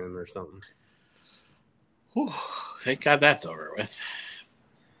Dominican or something. Whew, thank God that's over with.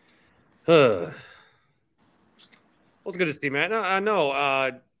 What's good to Steve, man? No.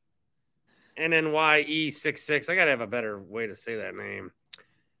 NNYE66. I got to have a better way to say that name.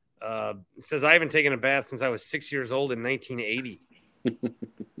 It says, I haven't taken a bath since I was 6 years old in 1980.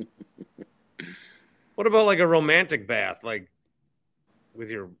 What about like a romantic bath, like with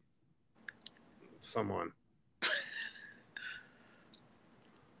your someone?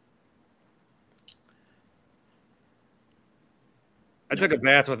 I took a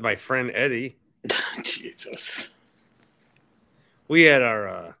bath with my friend Eddie. Jesus. We had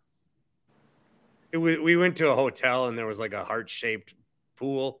our we went to a hotel and there was like a heart-shaped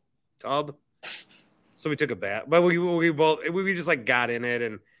pool tub. So we took a bath. But we just like got in it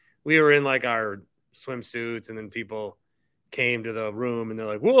and we were in like our swimsuits, and then people came to the room and they're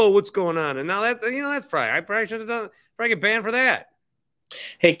like, "Whoa, what's going on?" And now that's probably I probably should have done probably get banned for that.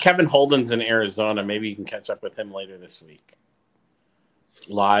 Hey, Kevin Holden's in Arizona. Maybe you can catch up with him later this week.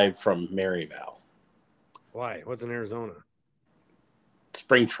 Live from Maryvale. Why? What's in Arizona?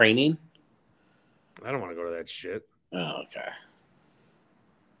 Spring training? I don't want to go to that shit. Oh, okay.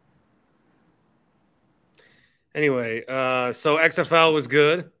 Anyway, so XFL was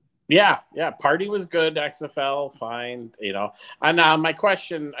good. Yeah. Party was good. XFL, fine. And my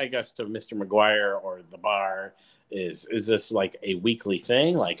question, I guess, to Mr. McGuire or the bar is this like a weekly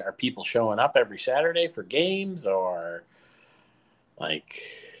thing? Like, are people showing up every Saturday for games, or like,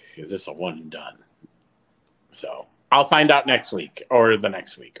 is this a one and done? So I'll find out next week or the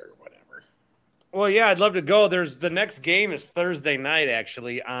next week or whatever. Well, yeah, I'd love to go. The next game is Thursday night,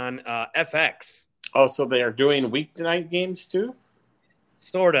 actually, on FX. Oh, so they are doing weeknight games too?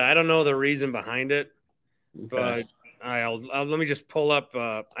 Sorta. I don't know the reason behind it, Okay. but I'll let me just pull up.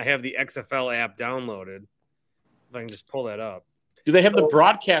 I have the XFL app downloaded. If I can just pull that up. Do they have the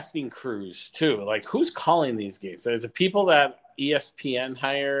broadcasting crews too? Like, who's calling these games? Is it people that ESPN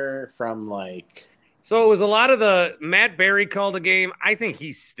hire from like? So it was a lot of the Matt Berry called the game. I think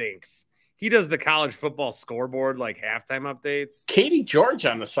he stinks. He does the college football scoreboard, like halftime updates. Katie George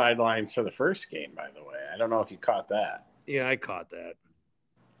on the sidelines for the first game, by the way. I don't know if you caught that. Yeah, I caught that.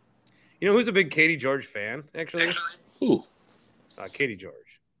 You know who's a big Katie George fan, actually? Who? Katie George.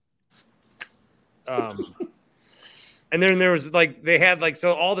 And then there was like, they had like,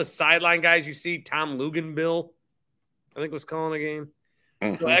 so all the sideline guys you see, Tom Luganbill, I think was calling the game.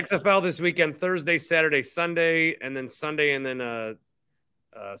 Mm-hmm. So XFL this weekend, Thursday, Saturday, Sunday, and then Sunday, and then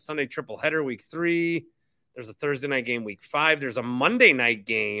Sunday triple header week 3. There's a Thursday night game week 5. There's a Monday night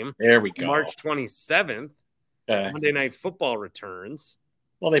game. There we go. March 27th. Monday night football returns.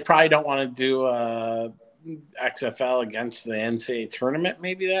 Well, they probably don't want to do XFL against the NCAA tournament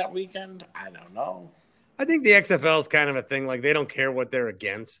maybe that weekend. I don't know. I think the XFL is kind of a thing. Like, they don't care what they're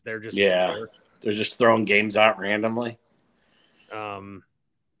against. They're just they're just throwing games out randomly.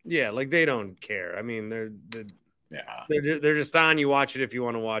 Yeah, like they don't care. I mean, they're just on. You watch it if you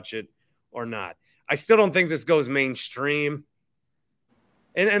want to watch it or not. I still don't think this goes mainstream.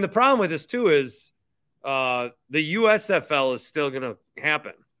 And the problem with this too is the USFL is still going to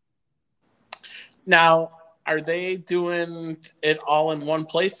happen. Now, are they doing it all in one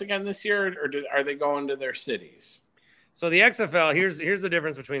place again this year, or are they going to their cities? So the XFL, here's the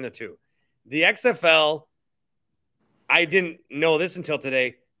difference between the two. The XFL, I didn't know this until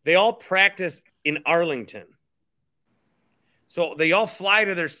today. They all practice in Arlington. So they all fly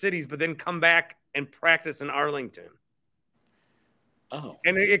to their cities, but then come back and practice in Arlington. Oh.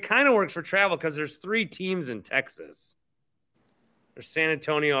 And it kind of works for travel because there's 3 teams in Texas. There's San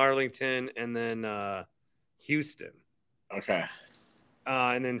Antonio, Arlington, and then Houston. Okay.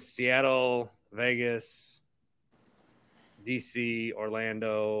 And then Seattle, Vegas, DC,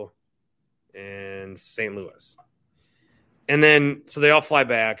 Orlando, and St. Louis. And then, so they all fly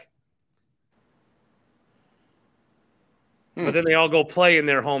back. But then they all go play in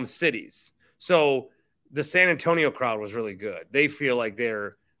their home cities. So the San Antonio crowd was really good. They feel like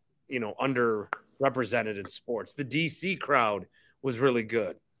they're, underrepresented in sports. The DC crowd was really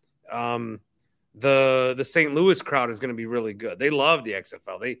good. The St. Louis crowd is going to be really good. They love the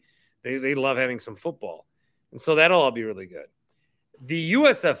XFL. They love having some football. And so that'll all be really good. The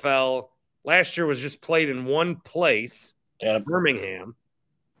USFL last year was just played in one place, Birmingham.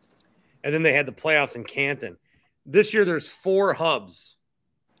 And then they had the playoffs in Canton. This year there's 4 hubs.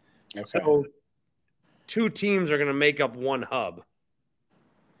 Okay. So 2 teams are going to make up one hub.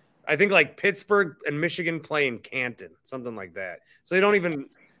 I think like Pittsburgh and Michigan play in Canton, something like that. So they don't even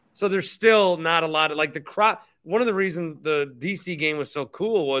 – so there's still not a lot of – like the crowd – one of the reasons the DC game was so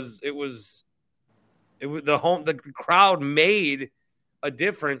cool was the crowd made a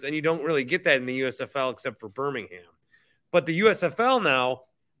difference, and you don't really get that in the USFL except for Birmingham. But the USFL now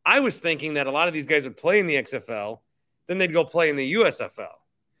 – I was thinking that a lot of these guys would play in the XFL. then they'd go play in the USFL.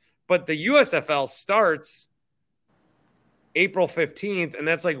 But the USFL starts April 15th, and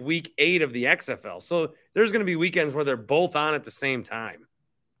that's like week 8 of the XFL. So there's going to be weekends where they're both on at the same time.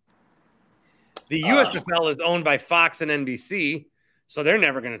 The USFL is owned by Fox and NBC, so they're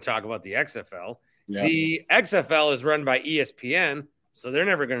never going to talk about the XFL. Yep. The XFL is run by ESPN, so they're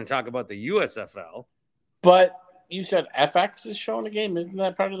never going to talk about the USFL. But you said FX is showing a game. Isn't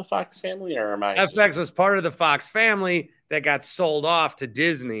that part of the Fox family, or am I? FX was part of the Fox family that got sold off to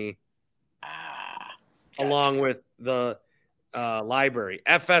Disney, along with the library.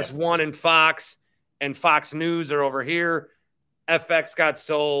 FS1 and Fox News are over here. FX got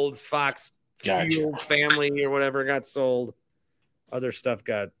sold. Fox Fuel family or whatever got sold. Other stuff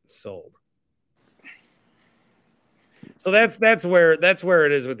got sold. So that's where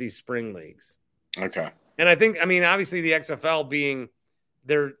it is with these spring leagues. Okay. And I think, I mean, obviously the XFL being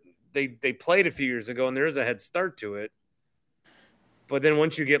they played a few years ago and there is a head start to it. But then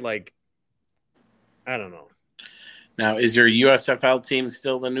once you get like, I don't know. Now, is your USFL team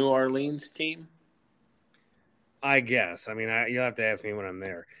still the New Orleans team? I guess. I mean, you'll have to ask me when I'm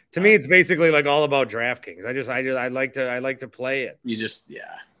there. To me, it's basically like all about DraftKings. I like to play it.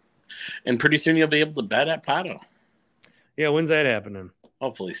 And pretty soon you'll be able to bet at Pato. Yeah, when's that happening?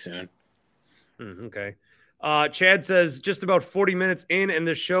 Hopefully soon. Okay. Chad says just about 40 minutes in, and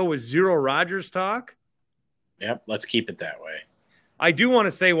the show was zero Rodgers talk. Yep, let's keep it that way. I do want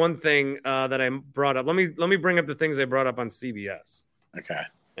to say one thing that I brought up. Let me bring up the things I brought up on CBS. Okay.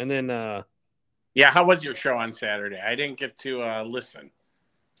 And then how was your show on Saturday? I didn't get to listen.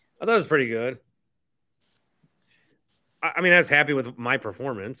 I thought it was pretty good. I mean, I was happy with my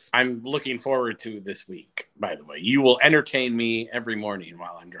performance. I'm looking forward to this week, by the way. You will entertain me every morning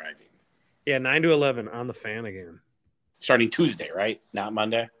while I'm driving. Yeah, 9 to 11 on the Fan again. Starting Tuesday, right? Not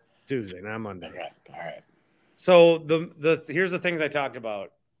Monday? Tuesday, not Monday. Okay, all right. So the here's the things I talked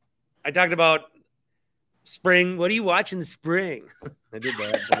about. I talked about spring. What are you watching the spring? I did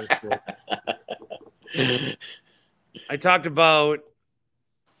that. I talked about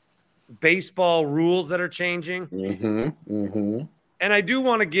baseball rules that are changing. And I do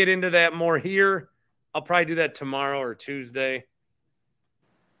want to get into that more here. I'll probably do that tomorrow or Tuesday.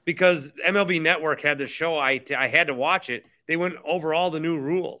 Because MLB Network had the show. I had to watch it. They went over all the new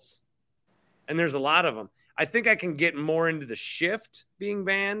rules. And there's a lot of them. I think I can get more into the shift being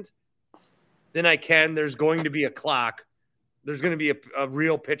banned than I can. There's going to be a clock. There's going to be a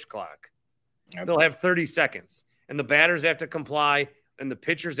real pitch clock. Yep. They'll have 30 seconds. And the batters have to comply. And the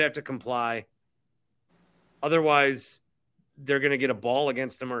pitchers have to comply. Otherwise, they're going to get a ball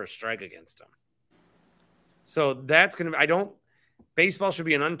against them or a strike against them. So that's going to – baseball should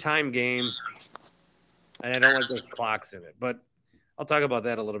be an untimed game. And I don't like those clocks in it. But I'll talk about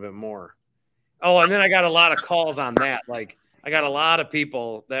that a little bit more. Oh, and then I got a lot of calls on that. Like, I got a lot of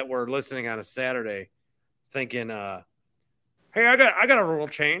people that were listening on a Saturday thinking, hey, I got a rule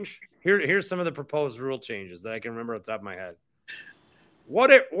change. Here's some of the proposed rule changes that I can remember off the top of my head.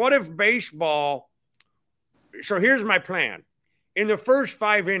 What if baseball – so here's my plan. In the first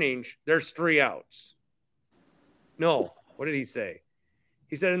 5 innings, there's 3 outs. No. What did he say?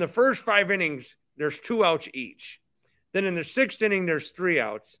 He said in the first 5 innings, there's 2 outs each. Then in the 6th inning, there's 3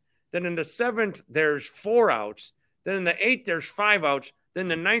 outs. Then in the 7th, there's 4 outs. Then in the 8th, there's 5 outs.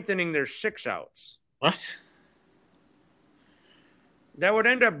 Then in the 9th inning, there's 6 outs. What? That would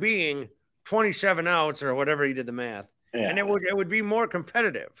end up being 27 outs or whatever he did the math. Yeah. And it would be more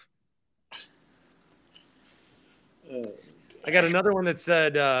competitive. I got another one that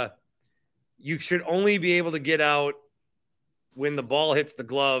said you should only be able to get out when the ball hits the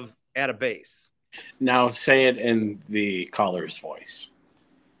glove at a base. Now say it in the caller's voice.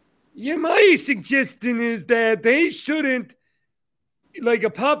 Yeah, my suggestion is that they shouldn't, like a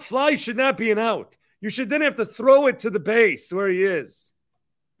pop fly should not be an out. You should then have to throw it to the base where he is.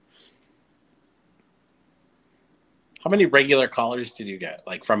 How many regular callers did you get,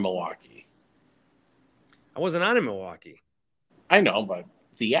 like from Milwaukee? I wasn't on in Milwaukee. I know, but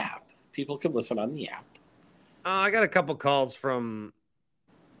the app. People could listen on the app. I got a couple calls from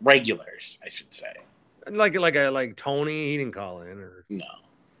regulars, I should say. Like Tony, he didn't call in or no.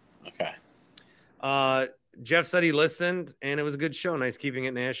 Okay. Jeff said he listened and it was a good show. Nice keeping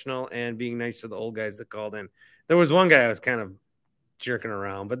it national and being nice to the old guys that called in. There was one guy I was kind of jerking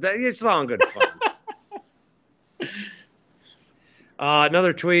around, but it's all in good fun.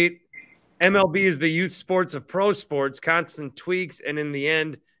 Another tweet. MLB is the youth sports of pro sports, constant tweaks, and in the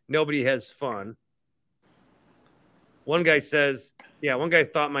end, nobody has fun. One guy says, one guy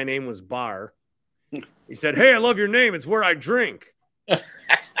thought my name was Bar. He said, hey, I love your name. It's where I drink.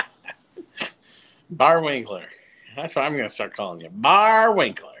 Bar Winkler. That's what I'm going to start calling you. Bar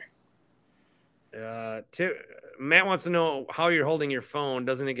Winkler. Matt wants to know how you're holding your phone.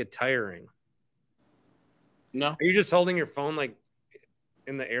 Doesn't it get tiring? No. Are you just holding your phone like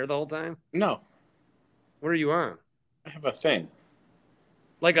in the air the whole time? No. What are you on? I have a thing.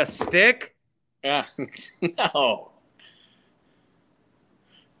 Like a stick? Yeah. No.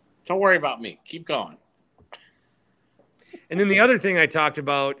 Don't worry about me. Keep going. And then the other thing I talked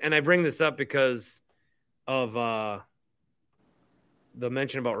about, and I bring this up because of the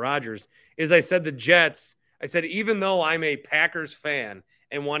mention about Rodgers, is I said the Jets, I said, even though I'm a Packers fan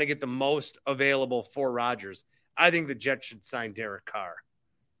and want to get the most available for Rodgers, I think the Jets should sign Derek Carr.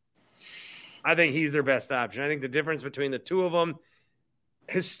 I think he's their best option. I think the difference between the two of them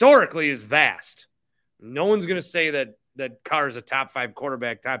historically is vast. No one's going to say that Carr is a top 5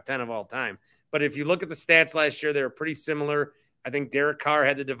 quarterback, top 10 of all time. But if you look at the stats last year, they were pretty similar. I think Derek Carr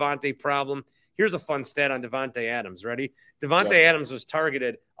had the Devontae problem. Here's a fun stat on Devontae Adams. Ready? Devontae Adams was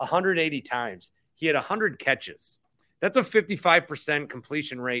targeted 180 times. He had 100 catches. That's a 55%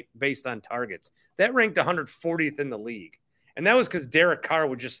 completion rate based on targets. That ranked 140th in the league. And that was because Derek Carr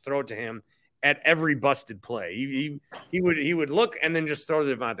would just throw it to him at every busted play. He would look and then just throw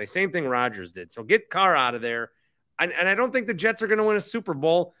to Devontae. Same thing Rodgers did. So get Carr out of there. And I don't think the Jets are going to win a Super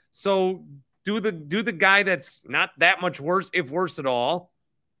Bowl. So do the guy that's not that much worse, if worse at all.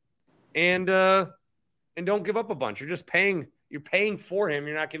 And don't give up a bunch. You're just paying. You're paying for him.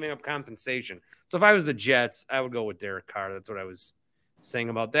 You're not giving up compensation. So if I was the Jets, I would go with Derek Carr. That's what I was saying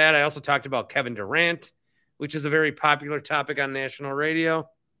about that. I also talked about Kevin Durant, which is a very popular topic on national radio.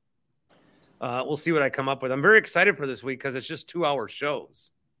 We'll see what I come up with. I'm very excited for this week because it's just 2-hour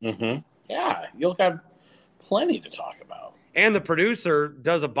shows. Mm-hmm. Yeah, you'll have plenty to talk about. And the producer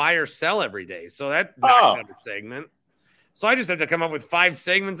does a buy or sell every day. So that knocks out a segment. So I just have to come up with 5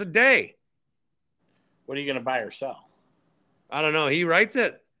 segments a day. What are you going to buy or sell? I don't know. He writes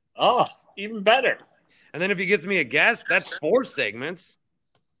it. Oh, even better. And then if he gets me a guest, that's 4 segments.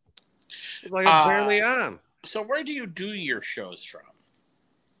 It's like it's barely on. So where do you do your shows from?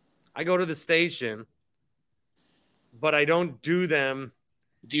 I go to the station, but I don't do them.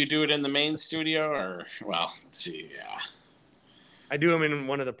 Do you do it in the main studio or, well, let's see, yeah. I do them in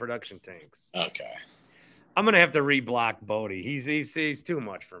one of the production tanks. Okay. I'm going to have to reblock Bodie. He's too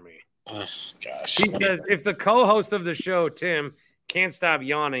much for me. Gosh. He says, if the co-host of the show, Tim, can't stop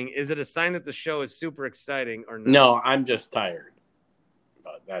yawning, is it a sign that the show is super exciting or not? No, I'm just tired.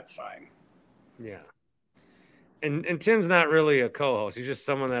 But that's fine. Yeah. And Tim's not really a co-host. He's just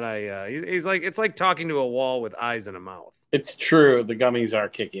someone that he's like, it's like talking to a wall with eyes and a mouth. It's true. The gummies are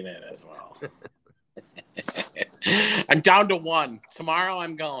kicking in as well. I'm down to 1. Tomorrow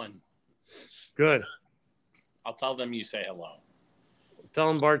I'm going. Good. I'll tell them you say hello.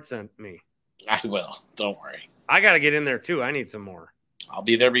 Tell them Bart sent me. I will. Don't worry. I got to get in there too. I need some more. I'll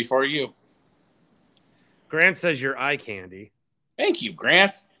be there before you. Grant says you're eye candy. Thank you,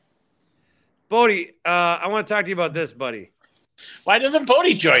 Grant. Bodie, I want to talk to you about this, buddy. Why doesn't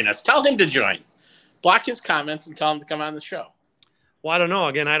Bodie join us? Tell him to join. Block his comments and tell him to come on the show. Well, I don't know.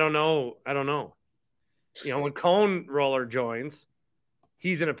 Again, I don't know. You know, when Cone Roller joins,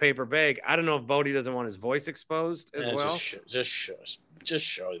 he's in a paper bag. I don't know if Bodie doesn't want his voice exposed as well. Just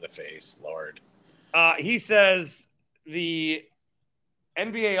show the face, Lord. He says the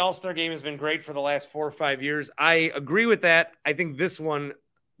NBA All-Star Game has been great for the last 4 or 5 years. I agree with that. I think this one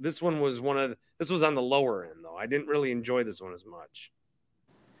was on the lower end, though. I didn't really enjoy this one as much.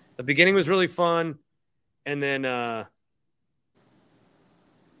 The beginning was really fun, and then I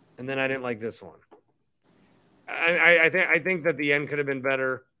didn't like this one. I think that the end could have been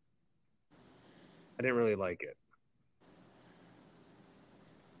better. I didn't really like it.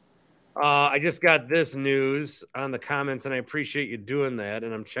 I just got this news on the comments, and I appreciate you doing that,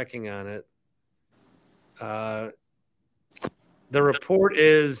 and I'm checking on it. The report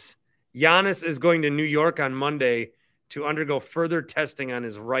is Giannis is going to New York on Monday to undergo further testing on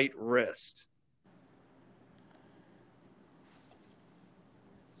his right wrist.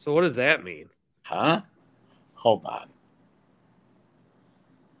 So what does that mean? Huh? Hold on.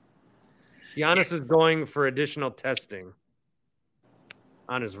 Giannis is going for additional testing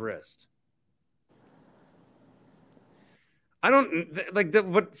on his wrist. I don't like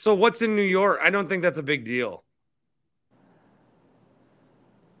that. So what's in New York? I don't think that's a big deal.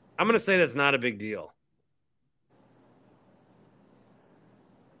 I'm going to say that's not a big deal.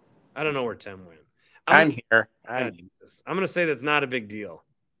 I don't know where Tim went. I'm here. I'm going to say that's not a big deal.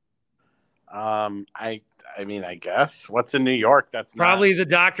 I mean, I guess. What's in New York? That's probably the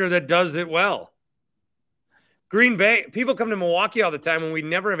doctor that does it well. Green Bay, people come to Milwaukee all the time and we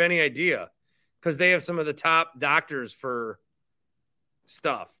never have any idea. because they have some of the top doctors for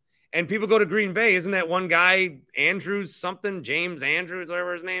stuff. And people go to Green Bay. Isn't that one guy, Andrews something, James Andrews,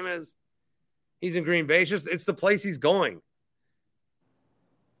 whatever his name is? He's in Green Bay. It's the place he's going.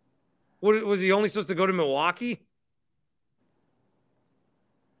 What, was he only supposed to go to Milwaukee?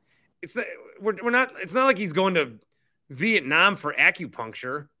 It's not like he's going to Vietnam for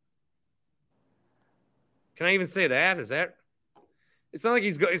acupuncture. Can I even say that? It's not like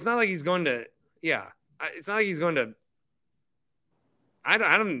he's going to. Yeah, it's not like he's going to. I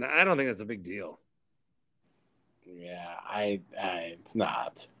don't think that's a big deal. Yeah, it's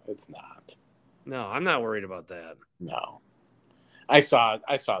not. It's not. No, I'm not worried about that. No, I saw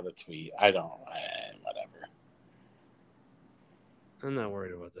the tweet. Whatever. I'm not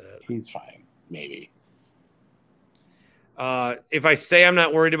worried about that. He's fine, maybe. If I say I'm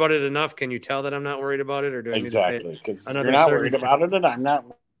not worried about it enough, can you tell that I'm not worried about it, or do I exactly? Because you're not worried about it, and I'm not.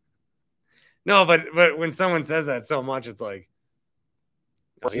 No, but when someone says that so much, it's like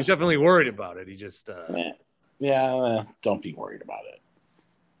he's definitely worried about it. He just don't be worried about it.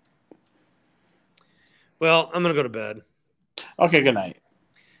 Well, I'm gonna go to bed. Okay, good night.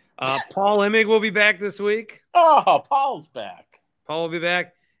 Paul Emig will be back this week. Oh, Paul's back. Paul will be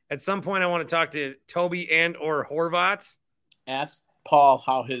back. At some point, I want to talk to Toby and or Horvat. Ask Paul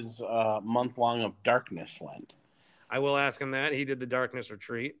how his month-long of darkness went. I will ask him that. He did the darkness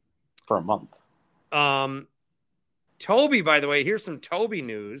retreat. For a month. Toby, by the way, here's some Toby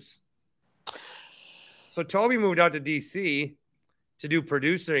news. So Toby moved out to D.C. to do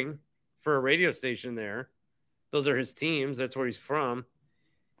producing for a radio station there. Those are his teams. That's where he's from.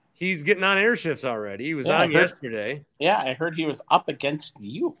 He's getting on air shifts already. He was on yesterday. Yeah, I heard he was up against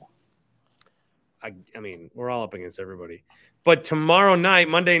you. I mean, we're all up against everybody. But tomorrow night,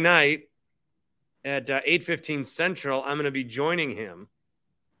 Monday night, at 8:15 Central, I'm going to be joining him.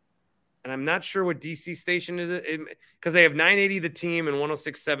 And I'm not sure what DC station is it, because they have 980 The Team and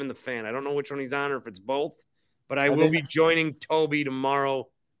 106.7 The Fan. I don't know which one he's on or if it's both, but I will be joining Toby tomorrow,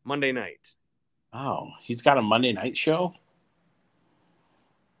 Monday night. Oh, he's got a Monday night show?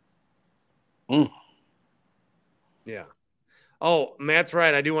 Yeah. Oh, Matt's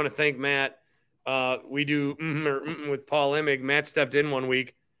right. I do want to thank Matt. We do with Paul Emig. Matt stepped in one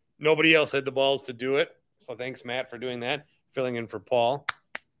week. Nobody else had the balls to do it. So thanks, Matt, for doing that, filling in for Paul.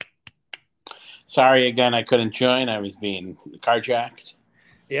 Sorry again, I couldn't join. I was being carjacked.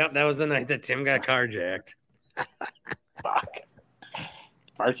 Yep, that was the night that Tim got carjacked. Fuck.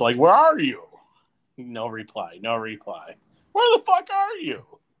 Bart's like, where are you? No reply. Where the fuck are you?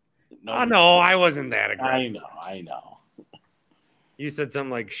 No, I wasn't that aggressive. I know. You said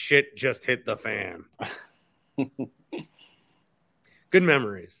something like, shit just hit the fan. Good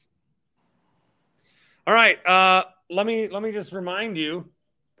memories. All right, let me just remind you.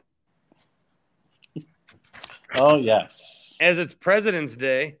 Oh, yes. As it's President's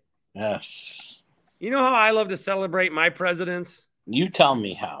Day. Yes. You know how I love to celebrate my presidents? You tell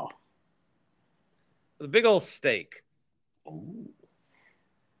me how. With a big old steak. Ooh.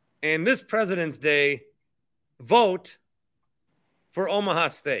 And this President's Day, vote for Omaha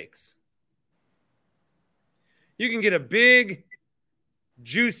Steaks. You can get a big,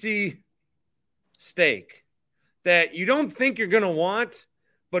 juicy steak that you don't think you're going to want,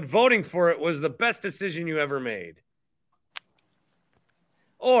 but voting for it was the best decision you ever made.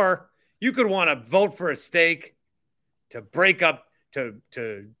 Or you could want to vote for a steak to break up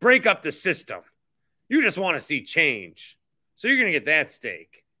the system. You just want to see change. So you're going to get that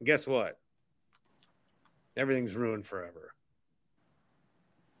steak. And guess what? Everything's ruined forever.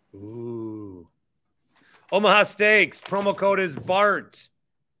 Ooh. Omaha Steaks. Promo code is BART.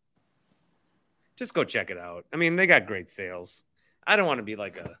 Just go check it out. I mean, they got great sales. I don't want to be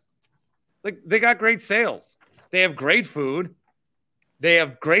they got great sales. They have great food. They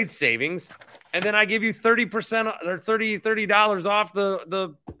have great savings. And then I give you 30% or $30 off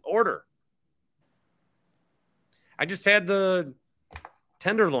the order. I just had the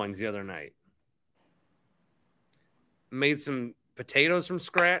tenderloins the other night. Made some potatoes from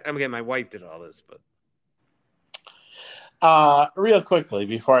scratch. I mean, my wife did all this, but. Real quickly,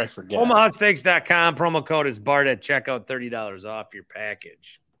 before I forget. OmahaSteaks.com. Promo code is BART at checkout. $30 off your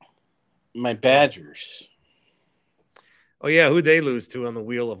package. My Badgers. Oh, yeah. Who'd they lose to on the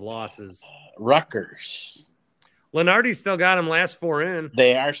wheel of losses? Rutgers. Lenardi still got them last four in.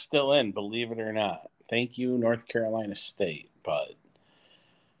 They are still in, believe it or not. Thank you, North Carolina State. But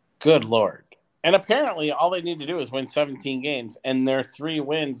good Lord. And apparently all they need to do is win 17 games, and their 3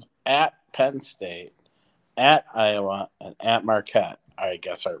 wins at Penn State, at Iowa, and at Marquette, I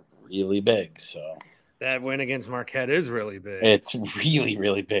guess, are really big. So That win against Marquette is really big. It's really,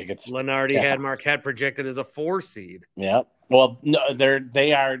 really big. Lenardi had Marquette projected as a 4 seed. Yep. Well, no,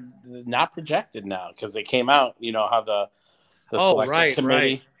 they are not projected now because they came out. You know how the select committee.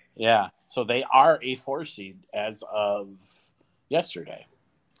 Right. Yeah. So they are a 4 seed as of yesterday,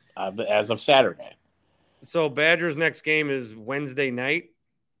 as of Saturday. So Badgers' next game is Wednesday night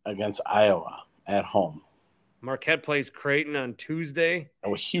against Iowa at home. Marquette plays Creighton on Tuesday.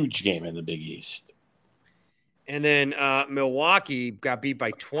 A huge game in the Big East. And then Milwaukee got beat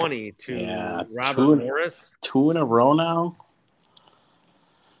by 20 to Robert Morris. 2 in a row now.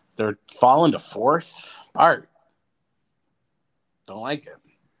 They're falling to 4th. Art. Don't like it.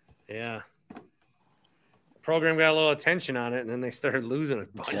 Yeah. Program got a little attention on it, and then they started losing a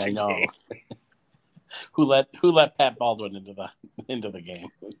bunch of games. Who let Pat Baldwin into the game?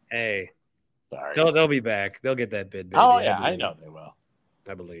 Hey. Sorry. They'll be back. They'll get that bid, baby. Oh, yeah, I know they will.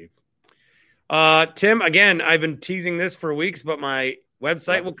 I believe. Tim, again, I've been teasing this for weeks, but my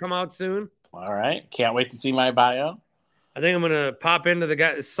website will come out soon. All right. Can't wait to see my bio. I think I'm going to pop into the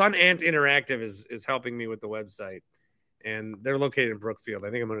guy. Sun Ant Interactive is helping me with the website, and they're located in Brookfield.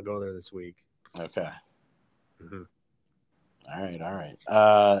 I think I'm going to go there this week. Okay. Mm-hmm. All right.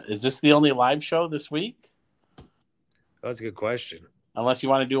 Is this the only live show this week? Oh, that's a good question. Unless you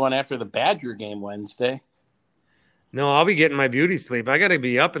want to do one after the Badger game Wednesday. No, I'll be getting my beauty sleep. I got to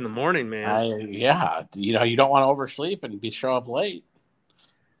be up in the morning, man. You don't want to oversleep and show up late.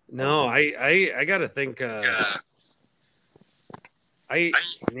 No, I got to think. I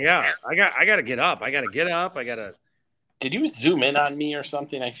got to get up. I got to. Did you zoom in on me or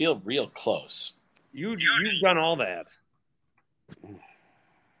something? I feel real close. You've done all that.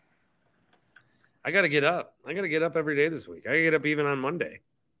 I got to get up. I got to get up every day this week. I got to get up even on Monday.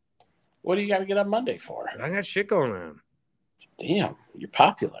 What do you got to get up Monday for? I got shit going on. Damn, you're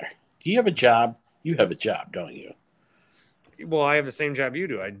popular. Do you have a job? You have a job, don't you? Well, I have the same job you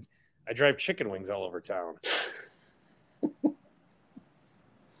do. I drive chicken wings all over town.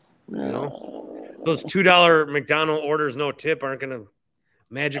 Those $2 McDonald's orders no tip aren't going to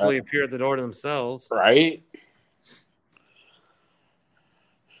magically appear at the door to themselves. Right?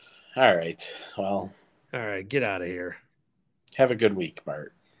 All right. Well. All right. Get out of here. Have a good week,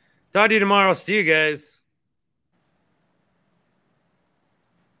 Bart. Talk to you tomorrow. See you guys.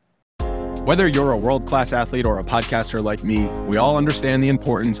 Whether you're a world-class athlete or a podcaster like me, we all understand the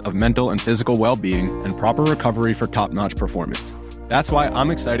importance of mental and physical well-being and proper recovery for top-notch performance. That's why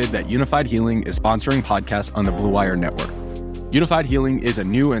I'm excited that Unified Healing is sponsoring podcasts on the Blue Wire Network. Unified Healing is a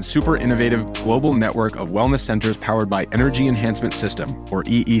new and super innovative global network of wellness centers powered by Energy Enhancement System, or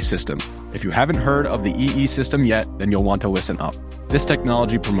EE System. If you haven't heard of the EE System yet, then you'll want to listen up. This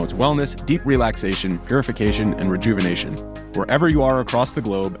technology promotes wellness, deep relaxation, purification, and rejuvenation. Wherever you are across the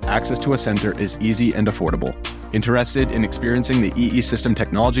globe, access to a center is easy and affordable. Interested in experiencing the EE System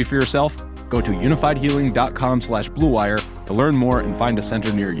technology for yourself? Go to unifiedhealing.com/bluewire to learn more and find a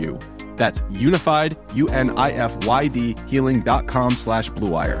center near you. That's unified, UNIFYD,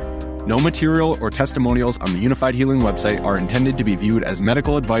 healing.com/bluewire. No material or testimonials on the Unified Healing website are intended to be viewed as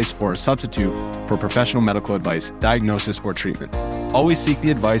medical advice or a substitute for professional medical advice, diagnosis, or treatment. Always seek the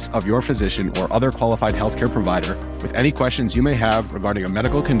advice of your physician or other qualified healthcare provider with any questions you may have regarding a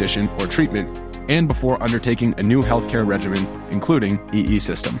medical condition or treatment and before undertaking a new healthcare regimen, including EE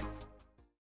System.